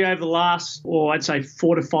 Recently, probably over the last, I'd say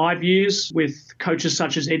 4 to 5 years, with coaches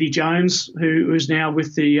such as Eddie Jones, who is now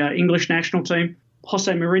with the English national team,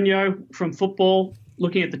 Jose Mourinho from football,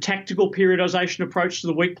 looking at the tactical periodization approach to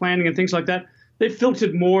the week planning and things like that, they've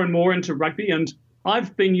filtered more and more into rugby. And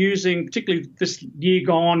I've been using, particularly this year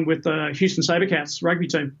gone with the Houston Sabercats rugby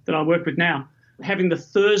team that I work with now, having the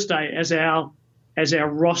Thursday as our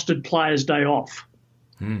rostered players' day off.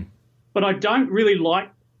 But I don't really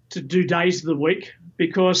like to do days of the week,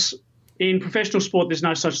 because in professional sport there's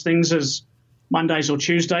no such things as Mondays or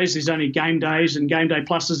Tuesdays. There's only game days and game day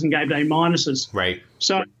pluses and game day minuses. Right.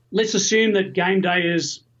 So let's assume that game day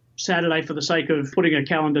is Saturday for the sake of putting a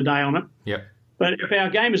calendar day on it. Yep. But if our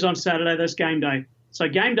game is on Saturday, that's game day. So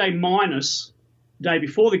game day minus day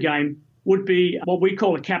before the game would be what we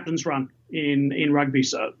call a captain's run in rugby.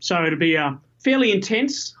 So it'll be a fairly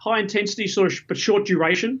intense, high intensity but short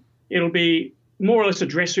duration. It'll be more or less a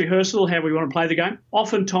dress rehearsal, how we want to play the game.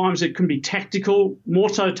 Oftentimes it can be tactical, more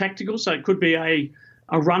so tactical. So it could be a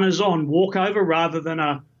runners on walkover rather than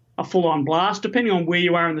a full-on blast, depending on where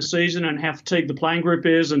you are in the season and how fatigued the playing group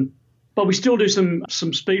is. But we still do some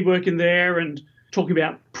speed work in there and talking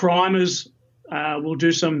about primers. We'll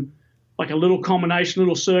do some, like a little combination,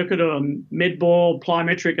 little circuit, a med ball,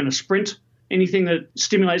 plyometric, and a sprint. Anything that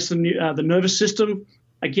stimulates the nervous system.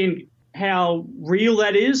 Again, how real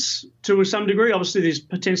that is to some degree. Obviously, there's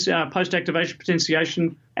post-activation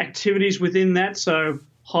potentiation activities within that. So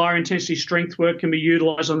higher intensity strength work can be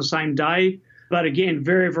utilised on the same day. But again,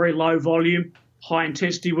 very, very low volume, high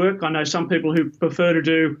intensity work. I know some people who prefer to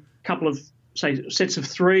do a couple of, say, sets of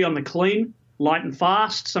 3 on the clean, light and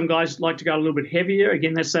fast. Some guys like to go a little bit heavier.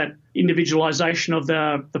 Again, that's that individualization of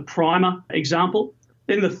the primer example.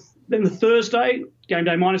 Then the Thursday, game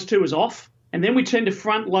day -2 is off. And then we tend to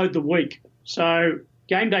front load the week. So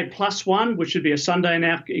game day +1, which would be a Sunday in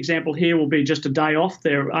our example here, will be just a day off,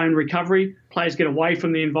 their own recovery. Players get away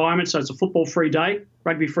from the environment, so it's a football-free day,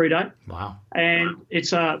 rugby-free day. Wow. And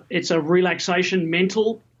it's a relaxation,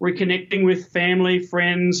 mental, reconnecting with family,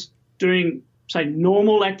 friends, doing, say,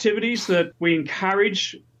 normal activities that we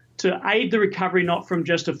encourage to aid the recovery, not from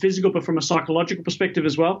just a physical, but from a psychological perspective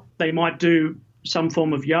as well. They might do some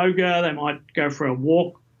form of yoga. They might go for a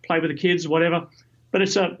walk, play with the kids, whatever. But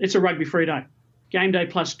it's a rugby-free day. Game day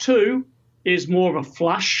 +2 is more of a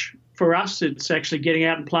flush for us. It's actually getting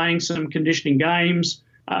out and playing some conditioning games.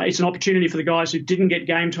 It's an opportunity for the guys who didn't get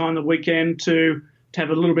game time the weekend to have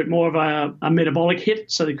a little bit more of a metabolic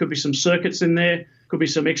hit. So there could be some circuits in there. Could be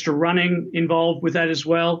some extra running involved with that as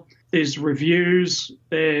well. There's reviews.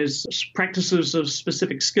 There's practices of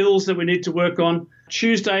specific skills that we need to work on.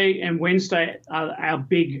 Tuesday and Wednesday are our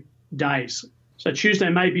big days. So Tuesday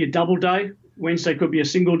may be a double day. Wednesday could be a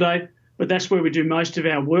single day. But that's where we do most of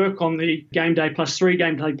our work on the game day +3,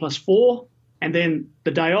 game day +4. And then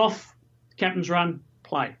the day off, captain's run,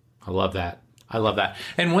 play. I love that. I love that.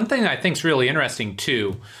 And one thing I think is really interesting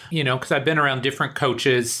too, because I've been around different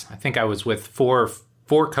coaches. I think I was with four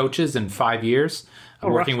coaches in 5 years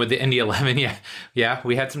working with the Indy 11. Yeah,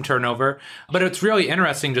 we had some turnover. But it's really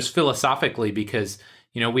interesting just philosophically because,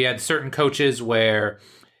 we had certain coaches where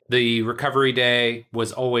the recovery day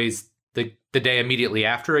was always the day immediately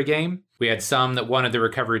after a game. We had some that wanted the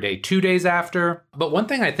recovery day 2 days after. But one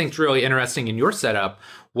thing I think is really interesting in your setup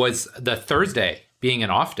was the Thursday being an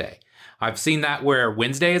off day. I've seen that where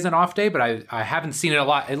Wednesday is an off day, but I haven't seen it a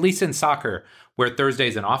lot, at least in soccer, where Thursday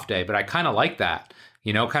is an off day. But I kind of like that,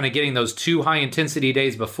 kind of getting those 2 high intensity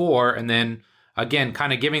days before, and then again,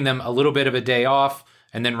 kind of giving them a little bit of a day off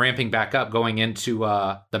and then ramping back up going into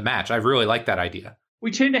the match. I really like that idea.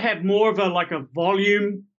 We tend to have more of a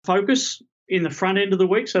volume focus in the front end of the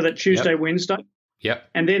week, so that Tuesday, Wednesday. Yep.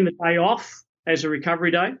 And then the day off as a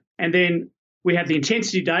recovery day. And then we have the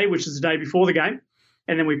intensity day, which is the day before the game,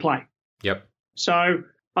 and then we play. Yep. So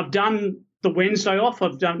I've done the Wednesday off.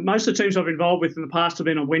 Most of the teams I've been involved with in the past have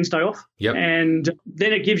been on Wednesday off. Yep. And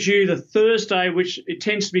then it gives you the Thursday, which it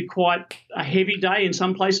tends to be quite a heavy day in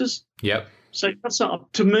some places. Yep. So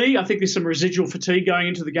to me, I think there's some residual fatigue going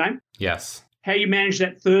into the game. Yes. How you manage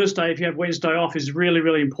that Thursday if you have Wednesday off is really,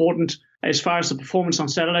 really important as far as the performance on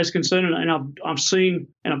Saturday is concerned. And I've seen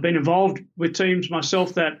and I've been involved with teams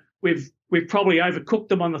myself that we've probably overcooked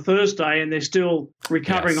them on the Thursday and they're still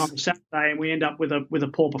recovering on the Saturday, and we end up with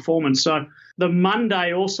a poor performance. So the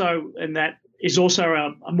Monday also, and that is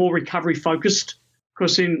also a more recovery focused,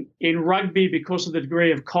 because in rugby, because of the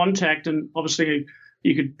degree of contact, and obviously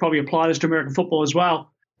you could probably apply this to American football as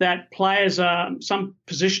well, that some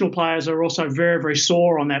positional players are also very, very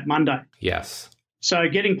sore on that Monday. Yes. So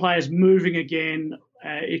getting players moving again,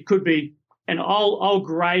 it could be, and I'll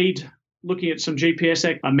grade looking at some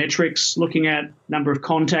GPS metrics, looking at number of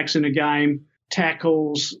contacts in a game,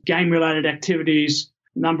 tackles, game-related activities,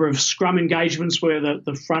 number of scrum engagements where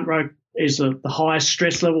the front row is the highest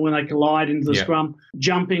stress level when they collide into the scrum,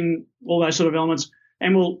 jumping, all those sort of elements.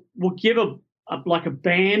 And we'll give a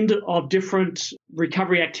band of different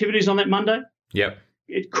recovery activities on that Monday. Yep.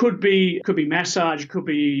 It could be massage, it could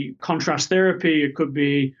be contrast therapy, it could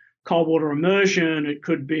be cold water immersion, it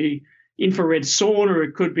could be infrared sauna,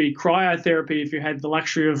 it could be cryotherapy if you had the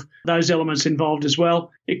luxury of those elements involved as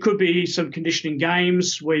well. It could be some conditioning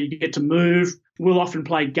games where you get to move. We'll often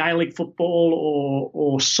play Gaelic football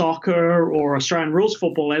or soccer or Australian rules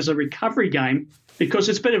football as a recovery game, because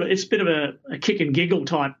it's a bit of a kick and giggle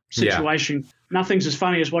type situation. Yeah. Nothing's as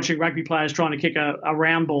funny as watching rugby players trying to kick a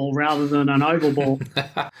round ball rather than an oval ball.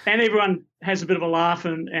 And everyone has a bit of a laugh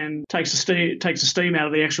and takes the steam out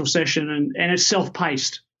of the actual session, and it's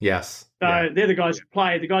self-paced. Yes. So they're the guys who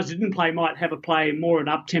play. The guys who didn't play might have a play more an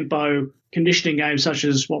up-tempo conditioning game, such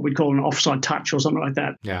as what we'd call an offside touch or something like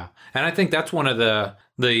that. Yeah. And I think that's one of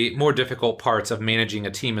the more difficult parts of managing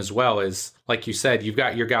a team as well is, like you said, you've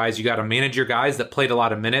got your guys, you got to manage your guys that played a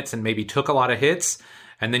lot of minutes and maybe took a lot of hits.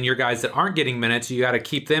 And then your guys that aren't getting minutes, you got to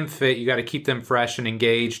keep them fit. You got to keep them fresh and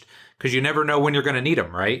engaged, because you never know when you're going to need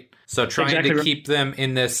them, right? So trying to keep them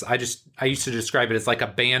in this, I used to describe it as like a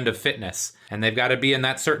band of fitness, and they've got to be in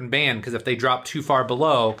that certain band, because if they drop too far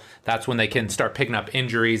below, that's when they can start picking up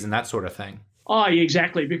injuries and that sort of thing. Oh,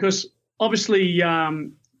 exactly, because obviously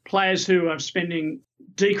players who are spending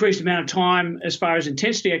decreased amount of time as far as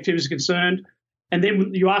intensity activity is concerned, and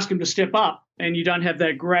then you ask them to step up and you don't have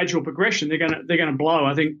that gradual progression, they're going to blow.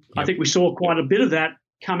 I think we saw quite a bit of that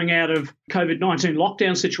coming out of COVID-19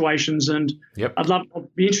 lockdown situations, and I'd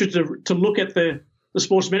be interested to look at the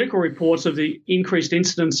sports medical reports of the increased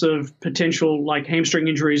incidence of potential like hamstring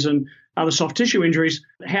injuries and other soft tissue injuries,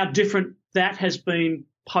 how different that has been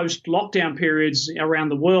post-lockdown periods around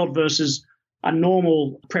the world versus a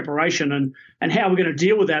normal preparation, and how we're going to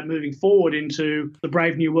deal with that moving forward into the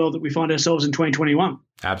brave new world that we find ourselves in 2021.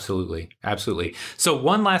 Absolutely. Absolutely. So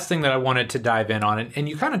one last thing that I wanted to dive in on, and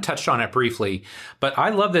you kind of touched on it briefly, but I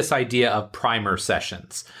love this idea of primer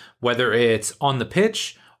sessions, whether it's on the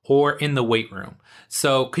pitch or in the weight room.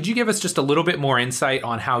 So could you give us just a little bit more insight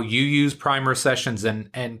on how you use primer sessions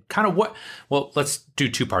and kind of let's do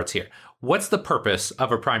 2 parts here. What's the purpose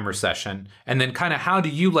of a primer session? And then kind of how do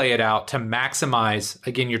you lay it out to maximize,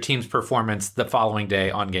 again, your team's performance the following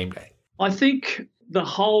day on game day? I think the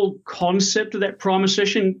whole concept of that primer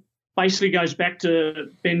session basically goes back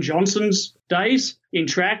to Ben Johnson's days in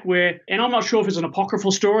track and I'm not sure if it's an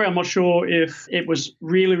apocryphal story. I'm not sure if it was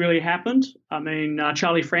really happened. I mean,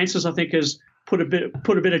 Charlie Francis, I think, has put a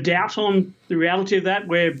bit of doubt on the reality of that,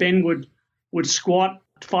 where Ben would squat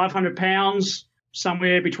 500 pounds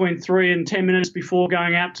somewhere between 3 and 10 minutes before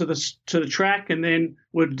going out to the track, and then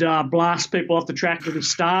would blast people off the track with a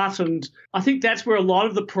start. And I think that's where a lot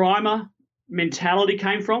of the primer mentality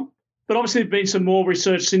came from. But obviously, there's been some more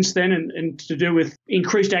research since then and to do with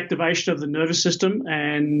increased activation of the nervous system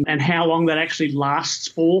and how long that actually lasts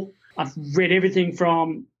for. I've read everything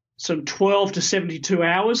from some 12 to 72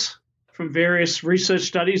 hours from various research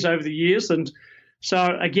studies over the years. And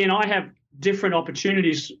so, again, I have different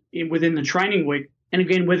opportunities within the training week. And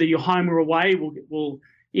again, whether you're home or away will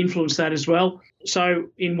influence that as well. So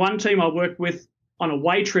in one team I worked with on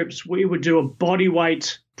away trips, we would do a body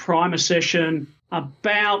weight primer session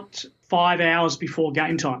about 5 hours before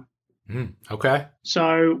game time. Okay.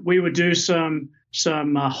 So we would do some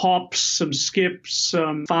hops, some skips,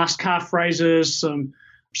 some fast calf raises, some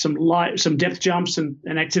depth jumps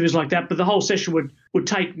and activities like that. But the whole session would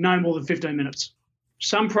take no more than 15 minutes.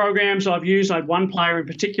 Some programs I've used, I had one player in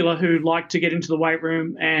particular who liked to get into the weight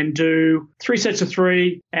room and do 3 sets of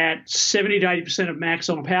 3 at 70 to 80% of max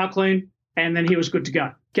on a power clean, and then he was good to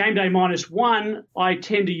go. Game day -1, I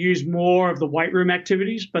tend to use more of the weight room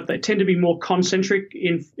activities, but they tend to be more concentric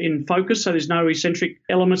in focus, so there's no eccentric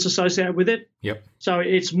elements associated with it. Yep. So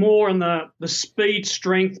it's more on the speed,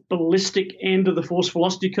 strength, ballistic end of the force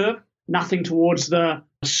velocity curve, nothing towards the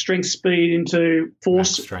strength, speed into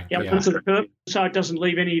force elements of the curve, so it doesn't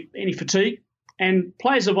leave any fatigue. And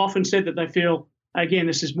players have often said that they feel, again,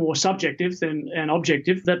 this is more subjective than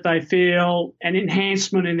objective, that they feel an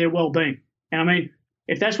enhancement in their well-being. And I mean,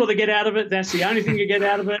 if that's what they get out of it, that's the only thing you get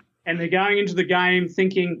out of it, and they're going into the game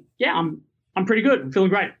thinking, yeah, I'm pretty good, I'm feeling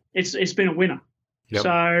great. It's been a winner. Yep.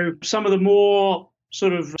 So some of the more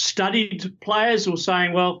sort of studied players were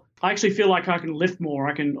saying, well, I actually feel like I can lift more,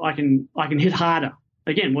 I can hit harder.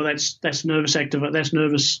 Again, well, that's nervous activity, that's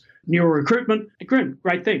nervous neural recruitment.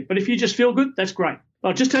 Great thing. But if you just feel good, that's great.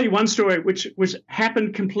 I'll just tell you one story which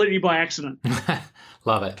happened completely by accident.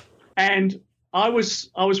 Love it. And I was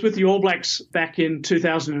with the All Blacks back in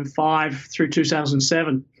 2005 through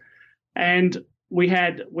 2007, and we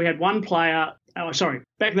had one player.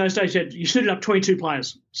 Back in those days, you suited up 22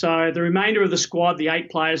 players. So the remainder of the squad, the 8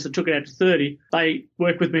 players that took it out to 30, they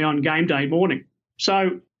worked with me on game day morning.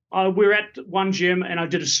 So we were at one gym, and I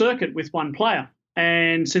did a circuit with one player.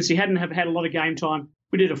 And since he hadn't had a lot of game time,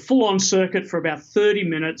 we did a full-on circuit for about 30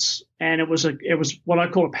 minutes, and it was what I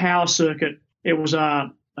call a power circuit. It was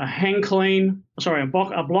a hang clean, a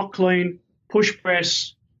block clean, push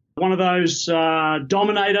press, one of those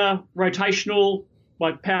Dominator rotational,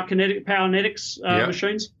 like power kinetics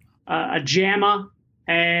machines, a jammer,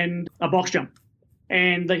 and a box jump.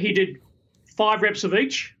 And he did 5 reps of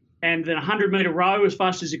each, and then a 100-meter row as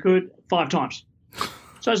fast as he could 5 times.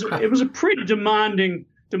 So it was a pretty demanding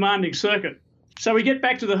circuit. So we get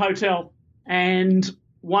back to the hotel, and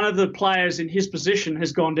one of the players in his position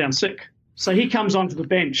has gone down sick. So he comes onto the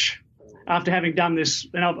bench after having done this,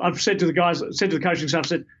 and I've said to the coaching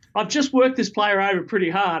staff, I've just worked this player over pretty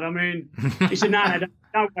hard. I mean, he said, no,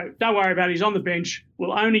 don't worry about it. He's on the bench.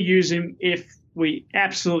 We'll only use him if we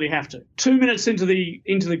absolutely have to. 2 minutes into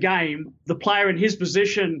the game, the player in his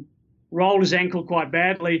position rolled his ankle quite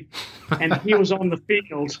badly, and he was on the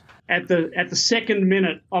field at the second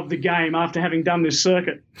minute of the game after having done this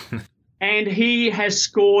circuit. And he has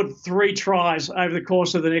scored 3 tries over the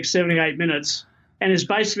course of the next 78 minutes, and is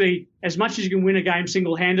basically, as much as you can win a game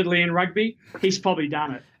single-handedly in rugby, he's probably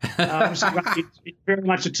done it. Rugby is very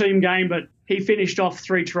much a team game, but he finished off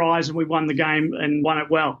 3 tries, and we won the game and won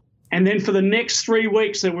it well. And then for the next 3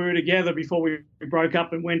 weeks that we were together before we broke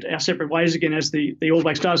up and went our separate ways again, as the All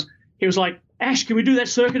Blacks does, he was like, Ash, can we do that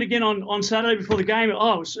circuit again on Saturday before the game?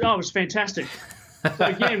 Oh, it was fantastic. So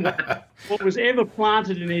again, what was ever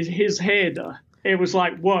planted in his head, it was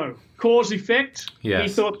like, whoa, cause effect. Yes. He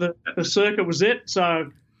thought the circuit was it,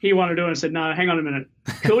 so he wanted to do it and said, no, hang on a minute.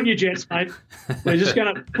 Cool your jets, mate. We're just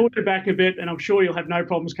going to pull you back a bit, and I'm sure you'll have no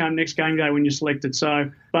problems come next game day when you're selected.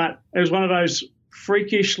 So, but it was one of those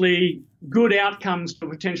freakishly good outcomes to a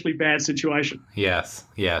potentially bad situation. Yes.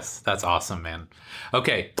 That's awesome, man.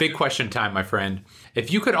 Okay, big question time, my friend.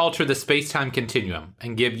 If you could alter the space-time continuum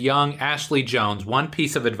and give young Ashley Jones one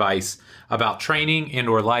piece of advice about training and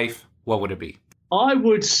or life, what would it be? I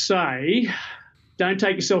would say don't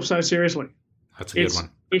take yourself so seriously. That's a good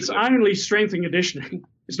one. It's only strength and conditioning.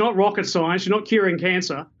 It's not rocket science. You're not curing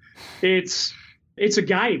cancer. It's a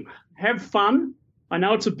game. Have fun. I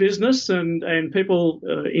know it's a business and people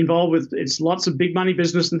involved with it's lots of big money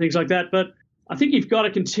business and things like that, but I think you've got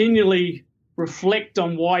to continually reflect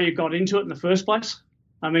on why you got into it in the first place.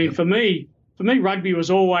 I mean, for me, rugby was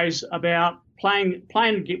always about playing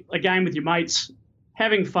a game with your mates,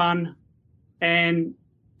 having fun, and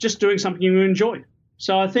just doing something you enjoyed.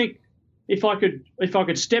 So I think if I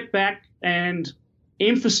could step back and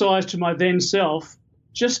emphasize to my then self,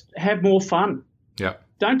 just have more fun. Yeah.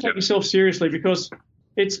 Don't take yourself seriously, because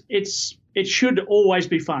it should always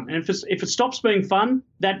be fun. And if it stops being fun,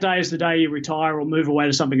 that day is the day you retire or move away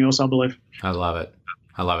to something else, I believe. I love it.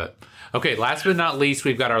 Okay, last but not least,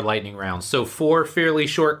 we've got our lightning round. So 4 fairly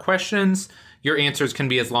short questions. Your answers can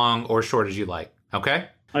be as long or short as you like. Okay?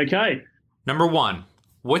 Okay. Number 1,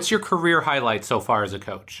 what's your career highlight so far as a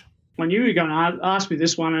coach? I knew you were going to ask me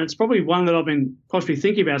this one, and it's probably one that I've been possibly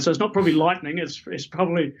thinking about. So it's not probably lightning. It's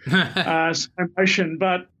probably emotion.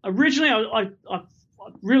 But originally, I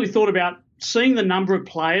really thought about seeing the number of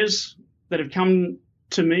players that have come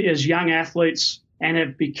to me as young athletes and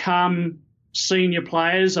have become senior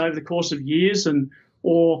players over the course of years,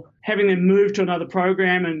 or having them move to another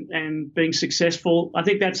program and being successful. I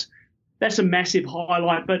think that's a massive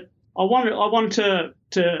highlight. But I wanted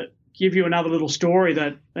to give you another little story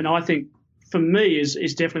that, and I think for me is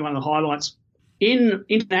definitely one of the highlights. In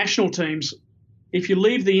international teams, if you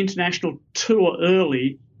leave the international tour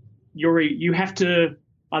early, you have to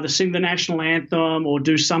either sing the national anthem or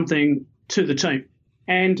do something to the team.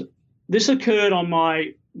 And this occurred on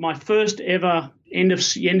my first ever end of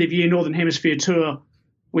year Northern Hemisphere tour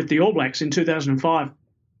with the All Blacks in 2005.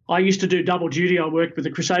 I used to do double duty. I worked with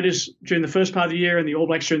the Crusaders during the first part of the year and the All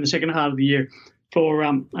Blacks during the second half of the year for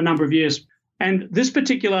a number of years. And this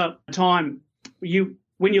particular time,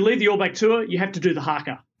 when you leave the All Black tour, you have to do the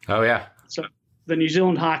haka. Oh, yeah. So the New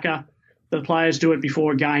Zealand haka, the players do it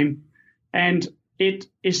before a game. And it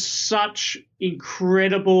is such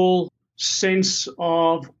incredible sense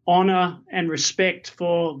of honour and respect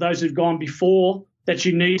for those who've gone before that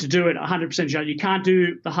you need to do it 100%. You can't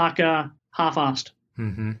do the haka half-assed.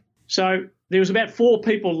 Mm-hmm. So there was about 4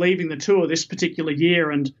 people leaving the tour this particular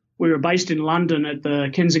year, and we were based in London at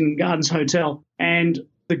the Kensington Gardens Hotel. And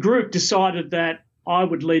the group decided that I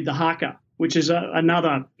would lead the haka, which is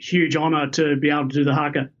another huge honour to be able to do the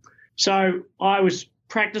haka. So I was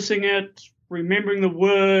practicing it, remembering the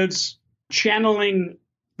words, channeling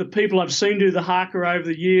the people I've seen do the haka over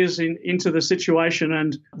the years into the situation.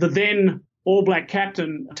 And the then All Black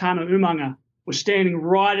captain, Tana Umanga, was standing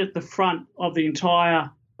right at the front of the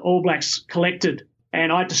entire All Blacks collected.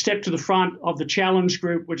 And I had to step to the front of the challenge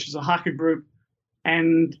group, which is a haka group,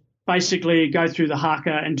 and basically go through the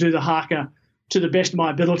haka and do the haka to the best of my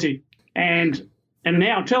ability. And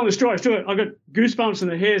now I'm telling the story. I've got goosebumps and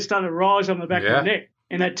the hair starting to rise on the back of my neck.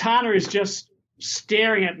 And that Tana is just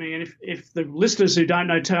staring at me. And if the listeners who don't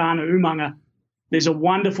know Tana Umanga, there's a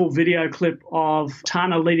wonderful video clip of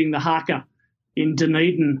Tana leading the haka in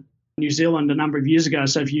Dunedin, New Zealand, a number of years ago.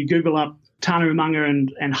 So if you Google up Tana Umanga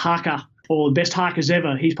and haka, or the best hakas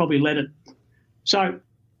ever, he's probably led it. So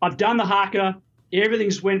I've done the haka,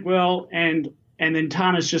 everything's went well, and then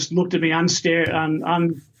Tana's just looked at me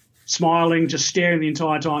unsmiling, just staring the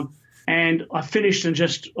entire time. And I finished and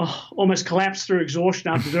just almost collapsed through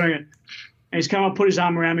exhaustion after doing it. And he's come up, put his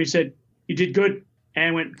arm around me, and said, "You did good,"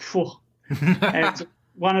 and went, "Phew." And it's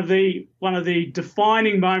one of the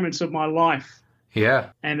defining moments of my life. Yeah.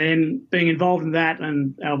 And then being involved in that,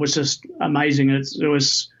 and it was just amazing. It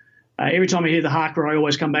was every time I hear the haka, I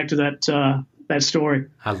always come back to that story.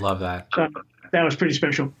 I love that. So that was pretty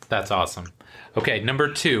special. That's awesome. Okay,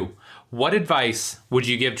 number 2. What advice would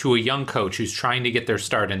you give to a young coach who's trying to get their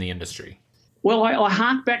start in the industry? Well, I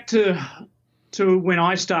hark back to when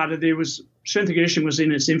I started. There was strength and conditioning was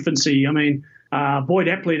in its infancy. I mean, Boyd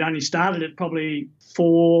Epley had only started it probably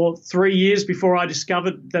for 3 years before I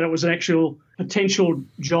discovered that it was an actual potential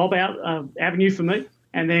job avenue for me,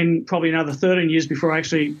 and then probably another 13 years before I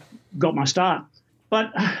actually got my start.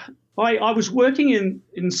 But I was working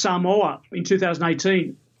in Samoa in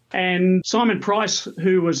 2018, and Simon Price,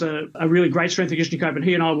 who was a really great strength and conditioning coach, and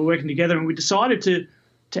he and I were working together, and we decided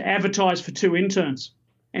to advertise for 2 interns.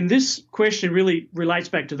 And this question really relates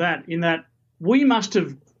back to that, in that we must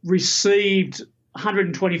have received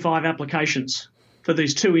 125 applications for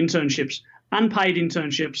these 2 internships, unpaid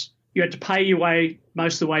internships. You had to pay your way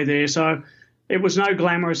most of the way there, so it was no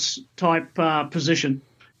glamorous type position.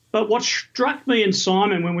 But what struck me and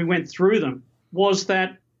Simon when we went through them was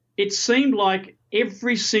that it seemed like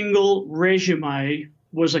every single resume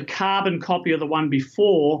was a carbon copy of the one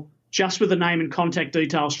before, just with the name and contact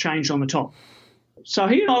details changed on the top. So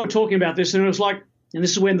he and I were talking about this, and it was like, and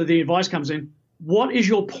this is when the advice comes in, what is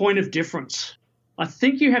your point of difference? I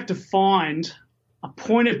think you have to find a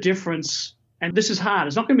point of difference, and this is hard.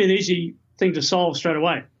 It's not going to be an easy thing to solve straight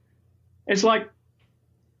away. It's like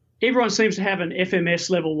everyone seems to have an FMS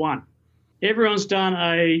level 1. Everyone's done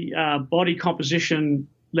a body composition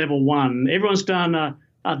level 1. Everyone's done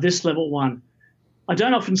this level 1. I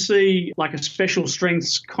don't often see like a special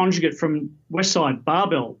strengths conjugate from Westside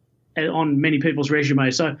barbell on many people's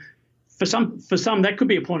resumes. So for some that could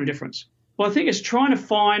be a point of difference. Well, I think it's trying to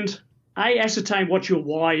find, A, ascertain what your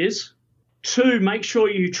why is. 2, make sure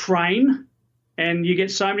you train. And you get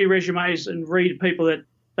so many resumes and read people that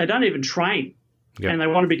they don't even train and they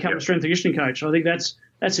want to become a strength and conditioning coach. I think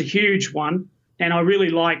that's a huge one. And I really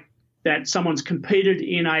like that someone's competed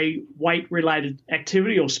in a weight-related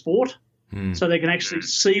activity or sport so they can actually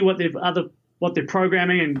see what they're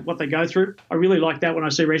programming and what they go through. I really like that when I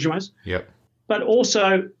see resumes. Yep. But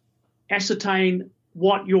also ascertain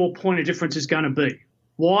what your point of difference is going to be.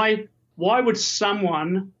 Why would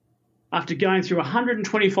someone, after going through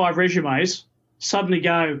 125 resumes, suddenly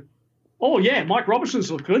go, oh, yeah, Mike Robertson's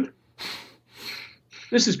look good.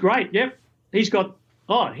 This is great. Yep. He's got,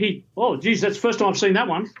 geez, that's the first time I've seen that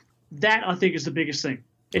one. That, I think, is the biggest thing.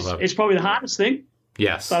 It's probably the hardest thing.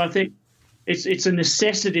 Yes. But I think it's a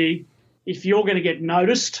necessity if you're going to get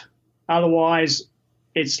noticed. Otherwise,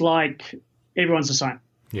 it's like everyone's the same.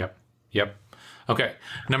 Yep. Okay.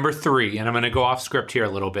 Number 3, and I'm going to go off script here a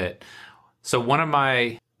little bit. So one of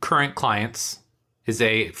my current clients is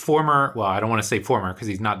a former, well, I don't want to say former because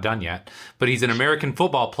he's not done yet, but he's an American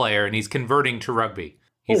football player and he's converting to rugby.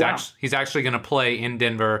 He's actually going to play in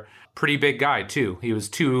Denver. Pretty big guy too. He was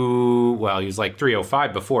like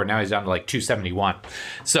 305 before. Now he's down to like 271.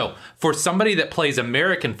 So for somebody that plays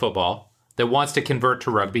American football that wants to convert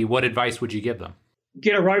to rugby, what advice would you give them?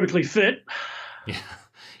 Get aerobically fit. Yeah.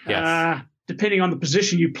 Yes. Depending on the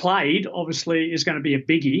position you played, obviously is going to be a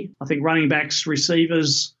biggie. I think running backs,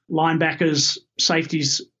 receivers, linebackers,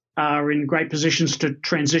 safeties are in great positions to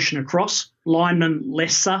transition across. Linemen,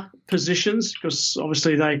 lesser positions because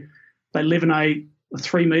obviously they live in a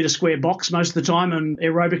 3-metre square box most of the time and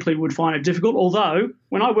aerobically would find it difficult. Although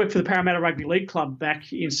when I worked for the Parramatta Rugby League Club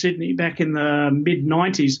back in Sydney, back in the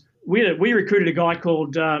mid-90s, we recruited a guy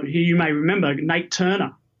called, who you may remember, Nate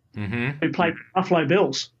Turner, who played for Buffalo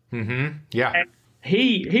Bills. Mm-hmm. Yeah. And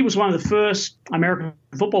he was one of the first American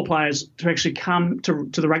football players to actually come to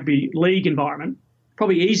the rugby league environment.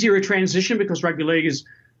 Probably easier a transition because rugby league is,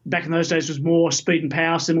 back in those days, was more speed and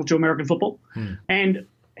power similar to American football. And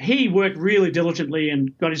he worked really diligently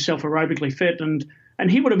and got himself aerobically fit. And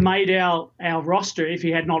he would have made our roster if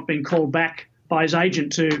he had not been called back by his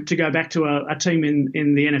agent to go back to a team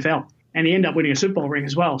in the NFL. And he ended up winning a Super Bowl ring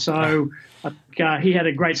as well. So he had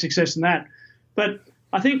a great success in that. But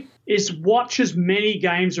I think is watch as many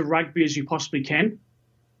games of rugby as you possibly can.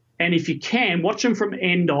 And if you can, watch them from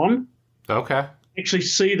end on. Okay. Actually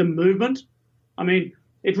see the movement. I mean,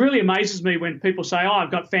 it really amazes me when people say, oh,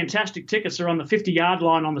 I've got fantastic tickets. They're on the 50-yard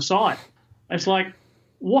line on the side. It's like,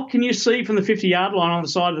 what can you see from the 50-yard line on the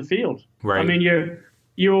side of the field? Right. I mean,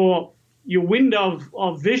 your window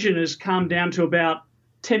of vision has come down to about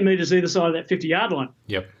 10 metres either side of that 50-yard line.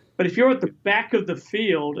 Yep. But if you're at the back of the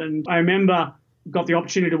field, and I remember got the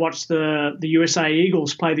opportunity to watch the USA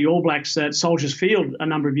Eagles play the All Blacks at Soldiers Field a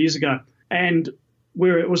number of years ago, and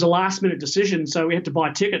where it was a last-minute decision, so we had to buy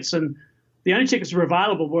tickets, and the only tickets that were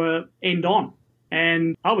available were end on.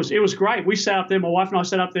 And it was great. We sat up there, my wife and I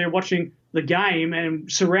sat up there watching the game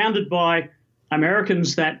and surrounded by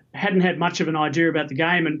Americans that hadn't had much of an idea about the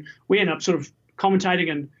game, and we ended up sort of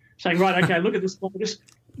commentating and saying, right, okay, look at this,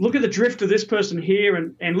 look at the drift of this person here,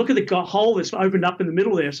 and look at the hole that's opened up in the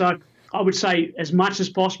middle there. So I would say as much as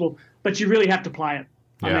possible, but you really have to play it.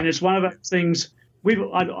 Yeah. I mean, it's one of those things.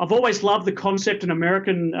 I've always loved the concept in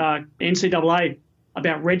American NCAA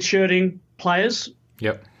about redshirting players.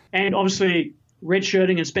 Yep. And obviously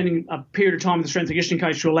redshirting and spending a period of time with the strength and conditioning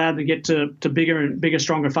coach to allow them to get to bigger,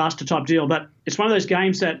 stronger, faster type deal. But it's one of those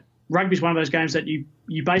games that rugby's one of those games that you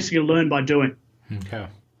basically learn by doing. Okay.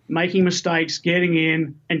 Making mistakes, getting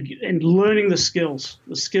in, and learning the skills.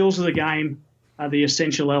 The skills of the game are the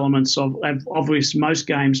essential elements of obviously most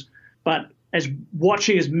games. But as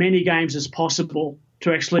watching as many games as possible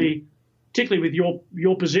to actually, particularly with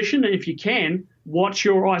your position, and if you can, watch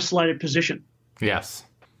your isolated position. Yes.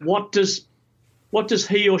 What does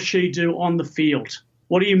he or she do on the field?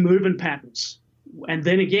 What are your movement patterns? And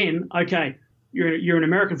then again, okay, you're an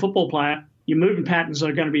American football player. Your movement patterns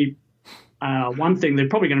are going to be one thing. They're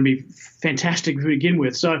probably going to be fantastic to begin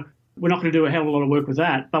with. So we're not going to do a hell of a lot of work with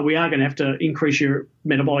that, but we are going to have to increase your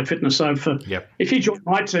metabolic fitness. So if he joined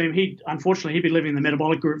my team, he'd be living in the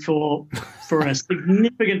metabolic group for a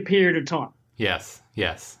significant period of time. Yes.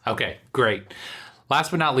 Okay, great.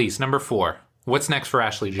 Last but not least, number 4. What's next for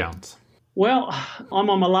Ashley Jones? Well, I'm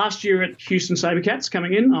on my last year at Houston Sabercats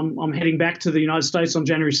coming in. I'm heading back to the United States on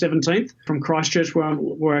January 17th from Christchurch,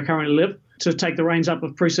 where I currently live, to take the reins up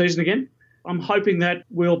of pre-season again. I'm hoping that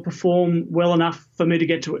we'll perform well enough for me to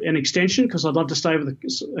get to an extension because I'd love to stay with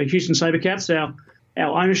the Houston Sabercats.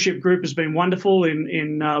 Our ownership group has been wonderful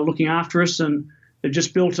in looking after us and They've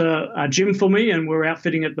just built a gym for me, and we're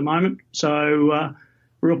outfitting at the moment. So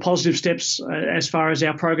real positive steps as far as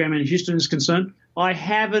our program in Houston is concerned. I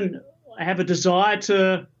have a desire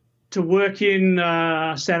to work in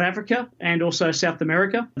South Africa and also South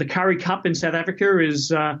America. The Currie Cup in South Africa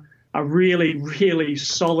is a really, really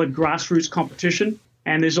solid grassroots competition.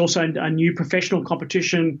 And there's also a new professional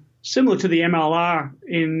competition similar to the MLR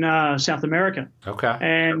in South America. Okay.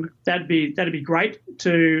 And that'd be great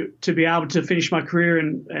to be able to finish my career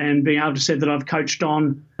and being able to say that I've coached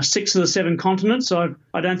on 6 of the 7 continents. So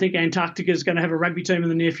I don't think Antarctica is going to have a rugby team in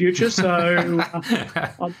the near future. So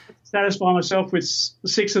I'll satisfy myself with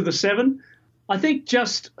 6 of the 7. I think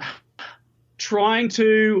just trying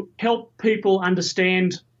to help people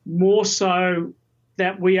understand more so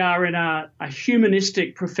that we are in a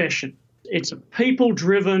humanistic profession. It's a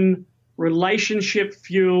people-driven,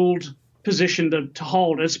 relationship-fueled position to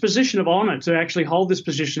hold. It's a position of honour to actually hold this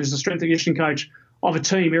position as the strength and conditioning coach of a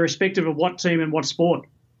team, irrespective of what team and what sport.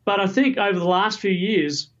 But I think over the last few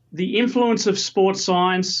years, the influence of sports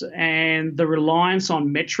science and the reliance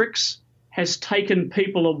on metrics has taken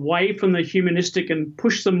people away from the humanistic and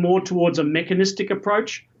pushed them more towards a mechanistic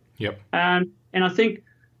approach. Yep. And I think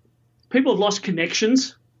people have lost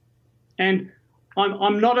connections, and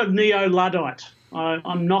I'm not a neo-Luddite.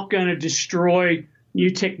 I'm not going to destroy new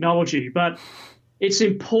technology, but it's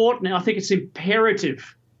important. I think it's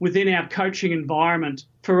imperative within our coaching environment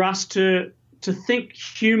for us to think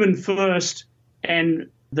human first, and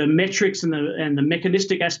the metrics and the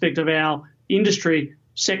mechanistic aspect of our industry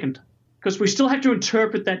second, because we still have to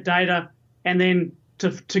interpret that data and then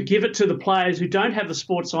to give it to the players who don't have the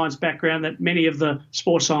sports science background that many of the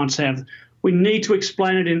sports science have. We need to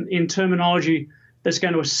explain it in terminology that's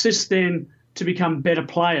going to assist them to become better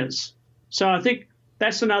players. So I think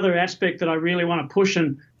that's another aspect that I really want to push,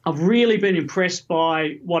 and I've really been impressed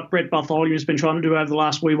by what Brett Bartholomew has been trying to do over the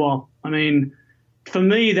last wee while. I mean, for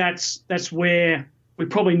me, that's where we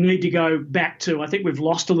probably need to go back to. I think we've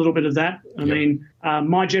lost a little bit of that. I mean,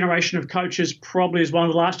 my generation of coaches probably is one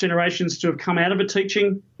of the last generations to have come out of a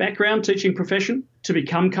teaching background, teaching profession, to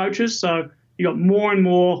become coaches. So you got more and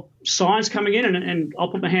more science coming in, and I'll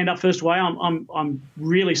put my hand up first away. I'm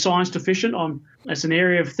really science deficient. That's an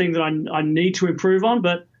area of thing that I need to improve on,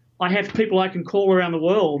 but I have people I can call around the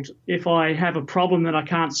world if I have a problem that I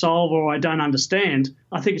can't solve or I don't understand.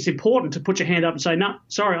 I think it's important to put your hand up and say, no,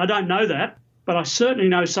 sorry, I don't know that, but I certainly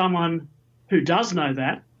know someone who does know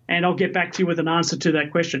that, and I'll get back to you with an answer to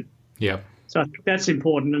that question. Yeah. So I think that's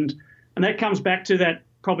important, and that comes back to that,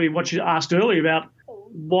 probably what you asked earlier about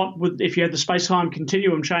what would, if you had the space-time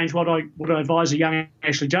continuum change, what I would advise a young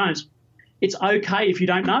Ashley Jones. It's okay if you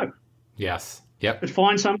don't know. Yes. Yep. But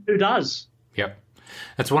find someone who does. Yep.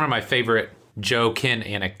 That's one of my favorite Joe Kin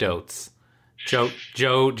anecdotes. Joe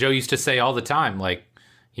used to say all the time, like,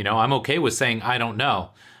 I'm okay with saying I don't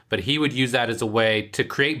know, but he would use that as a way to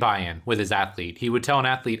create buy-in with his athlete. He would tell an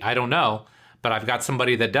athlete, I don't know, but I've got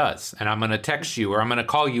somebody that does, and I'm going to text you or I'm going to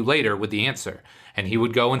call you later with the answer. And he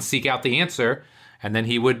would go and seek out the answer, and then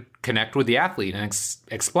he would connect with the athlete and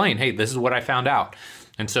explain, hey, this is what I found out.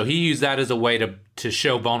 And so he used that as a way to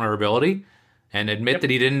show vulnerability and admit that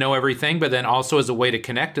he didn't know everything, but then also as a way to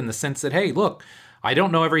connect in the sense that, hey, look, I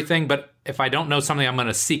don't know everything, but if I don't know something, I'm going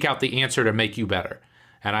to seek out the answer to make you better.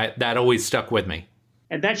 And that always stuck with me.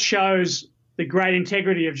 And that shows the great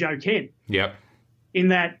integrity of Joe Ken. Yep. In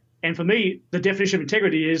that, and for me, the definition of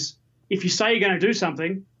integrity is if you say you're going to do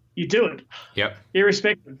something, you do it. Yep.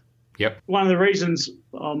 Irrespective. Yep. One of the reasons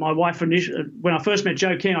my wife, when I first met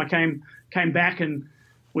Joe Ken, I came back and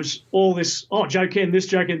was all this, Joe Ken, this,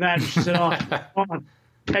 Joe Ken, that. And she said,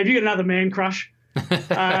 have you got another man crush?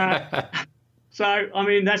 So, I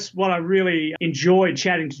mean, that's what I really enjoyed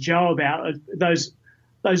chatting to Joe about, those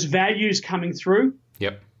values coming through.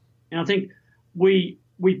 Yep. And I think we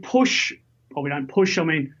push, or we don't push, I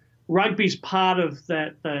mean, rugby's part of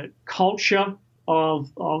the culture of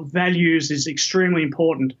values is extremely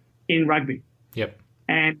important in rugby. Yep.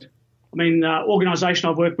 And I mean, the organisation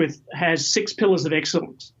I've worked with has 6 pillars of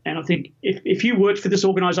excellence. And I think if you worked for this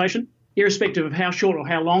organisation, irrespective of how short or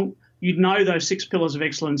how long, you'd know those 6 pillars of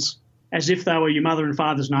excellence as if they were your mother and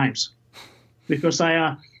father's names, because they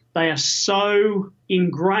are so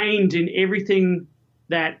ingrained in everything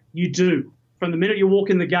that you do. From the minute you walk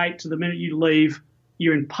in the gate to the minute you leave,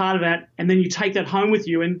 you're in part of that, and then you take that home with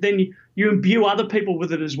you, and then you imbue other people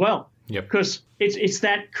with it as well. Yep. Because it's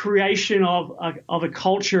that creation of a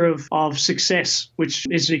culture of success, which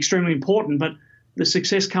is extremely important. But the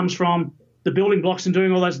success comes from the building blocks and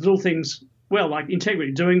doing all those little things well, like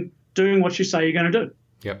integrity, doing what you say you're going to do.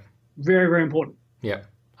 Yep. Very, very important. Yep.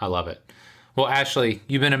 I love it. Well, Ashley,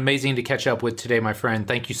 you've been amazing to catch up with today, my friend.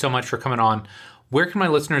 Thank you so much for coming on. Where can my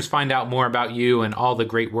listeners find out more about you and all the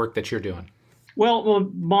great work that you're doing?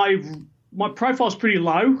 Well, my profile's pretty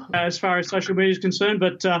low as far as social media is concerned,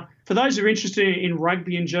 but for those who are interested in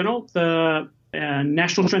rugby in general, the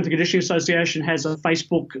National Strength and Conditioning Association has a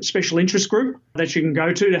Facebook special interest group that you can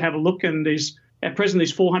go to have a look, and at present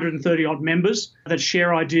there's 430 odd members that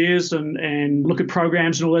share ideas and look at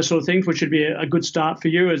programs and all that sort of things, which would be a good start for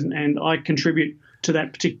you, and I contribute to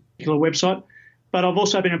that particular website. But I've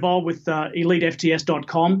also been involved with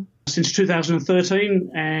EliteFTS.com since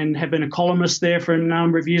 2013 and have been a columnist there for a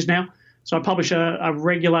number of years now. So I publish a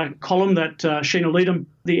regular column that Sheena Leadham,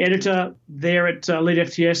 the editor there at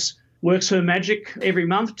EliteFTS, works her magic every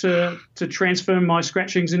month to transform my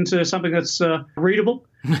scratchings into something that's readable.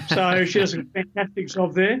 So she does a fantastic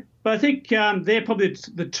job there. But I think they're probably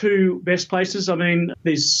the two best places. I mean,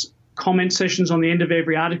 there's comment sessions on the end of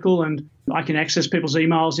every article, and I can access people's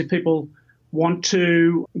emails. If people want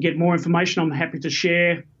to get more information, I'm happy to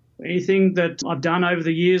share anything that I've done over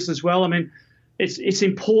the years as well. I mean, it's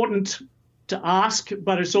important to ask,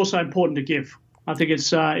 but it's also important to give. I think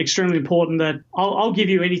it's extremely important that I'll give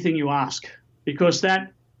you anything you ask, because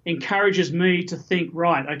that encourages me to think,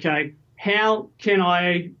 right, okay, how can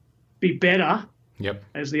I be better? Yep.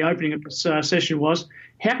 As the opening of this session was,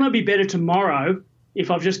 how can I be better tomorrow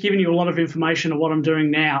if I've just given you a lot of information on what I'm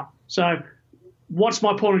doing now? So what's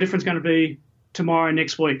my point of difference going to be tomorrow,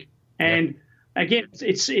 next week? And again,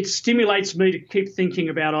 it stimulates me to keep thinking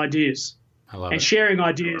about ideas. I love and it. sharing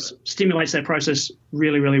ideas stimulates that process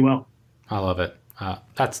really, really well. I love it.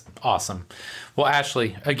 That's awesome. Well,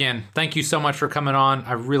 Ashley, again, thank you so much for coming on.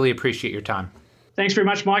 I really appreciate your time. Thanks very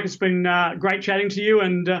much, Mike. It's been great chatting to you,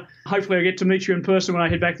 and hopefully I get to meet you in person when I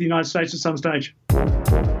head back to the United States at some stage.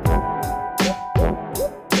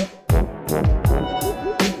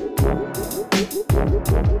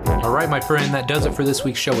 All right, my friend, that does it for this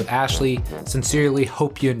week's show with Ashley. Sincerely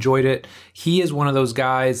hope you enjoyed it. He is one of those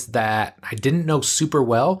guys that I didn't know super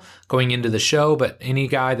well going into the show, but any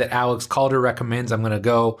guy that Alex Calder recommends, I'm going to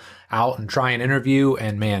go out and try and interview.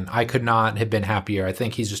 And man, I could not have been happier. I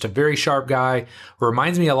think he's just a very sharp guy.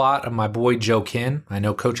 Reminds me a lot of my boy Joe Kin. I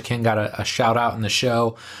know Coach Kin got a shout out in the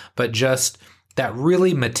show, but just that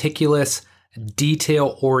really meticulous,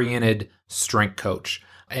 detail-oriented strength coach.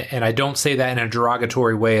 And I don't say that in a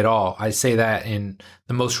derogatory way at all. I say that in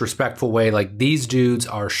the most respectful way. Like, these dudes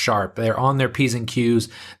are sharp. They're on their P's and Q's.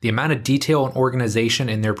 The amount of detail and organization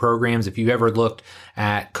in their programs, if you ever looked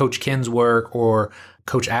at Coach Ken's work or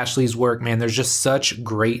Coach Ashley's work, man, there's just such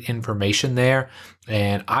great information there.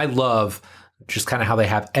 And I love just kind of how they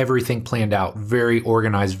have everything planned out, very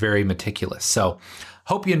organized, very meticulous. So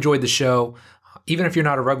hope you enjoyed the show. Even if you're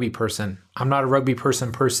not a rugby person, I'm not a rugby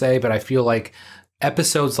person per se, but I feel like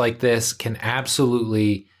episodes like this can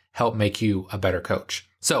absolutely help make you a better coach.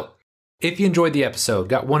 So if you enjoyed the episode,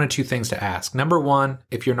 got one or two things to ask. Number one,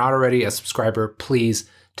 if you're not already a subscriber, please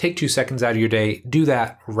take 2 seconds out of your day. Do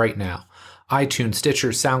that right now. iTunes, Stitcher,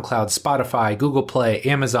 SoundCloud, Spotify, Google Play,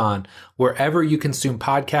 Amazon, wherever you consume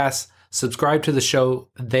podcasts, subscribe to the show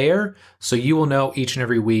there so you will know each and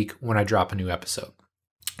every week when I drop a new episode.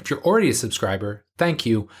 If you're already a subscriber, thank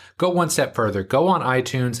you. Go one step further. Go on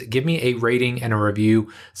iTunes, give me a rating and a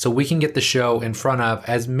review so we can get the show in front of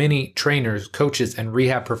as many trainers, coaches, and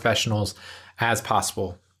rehab professionals as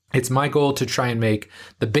possible. It's my goal to try and make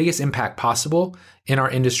the biggest impact possible in our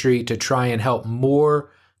industry to try and help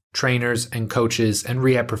more trainers and coaches and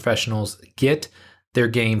rehab professionals get their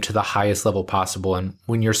game to the highest level possible. And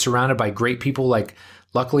when you're surrounded by great people like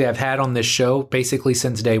luckily I've had on this show basically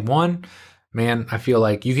since day one, man, I feel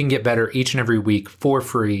like you can get better each and every week for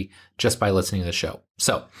free just by listening to the show.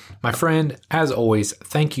 So, my friend, as always,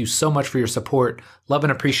 thank you so much for your support. Love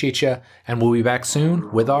and appreciate you. And we'll be back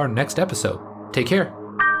soon with our next episode. Take care.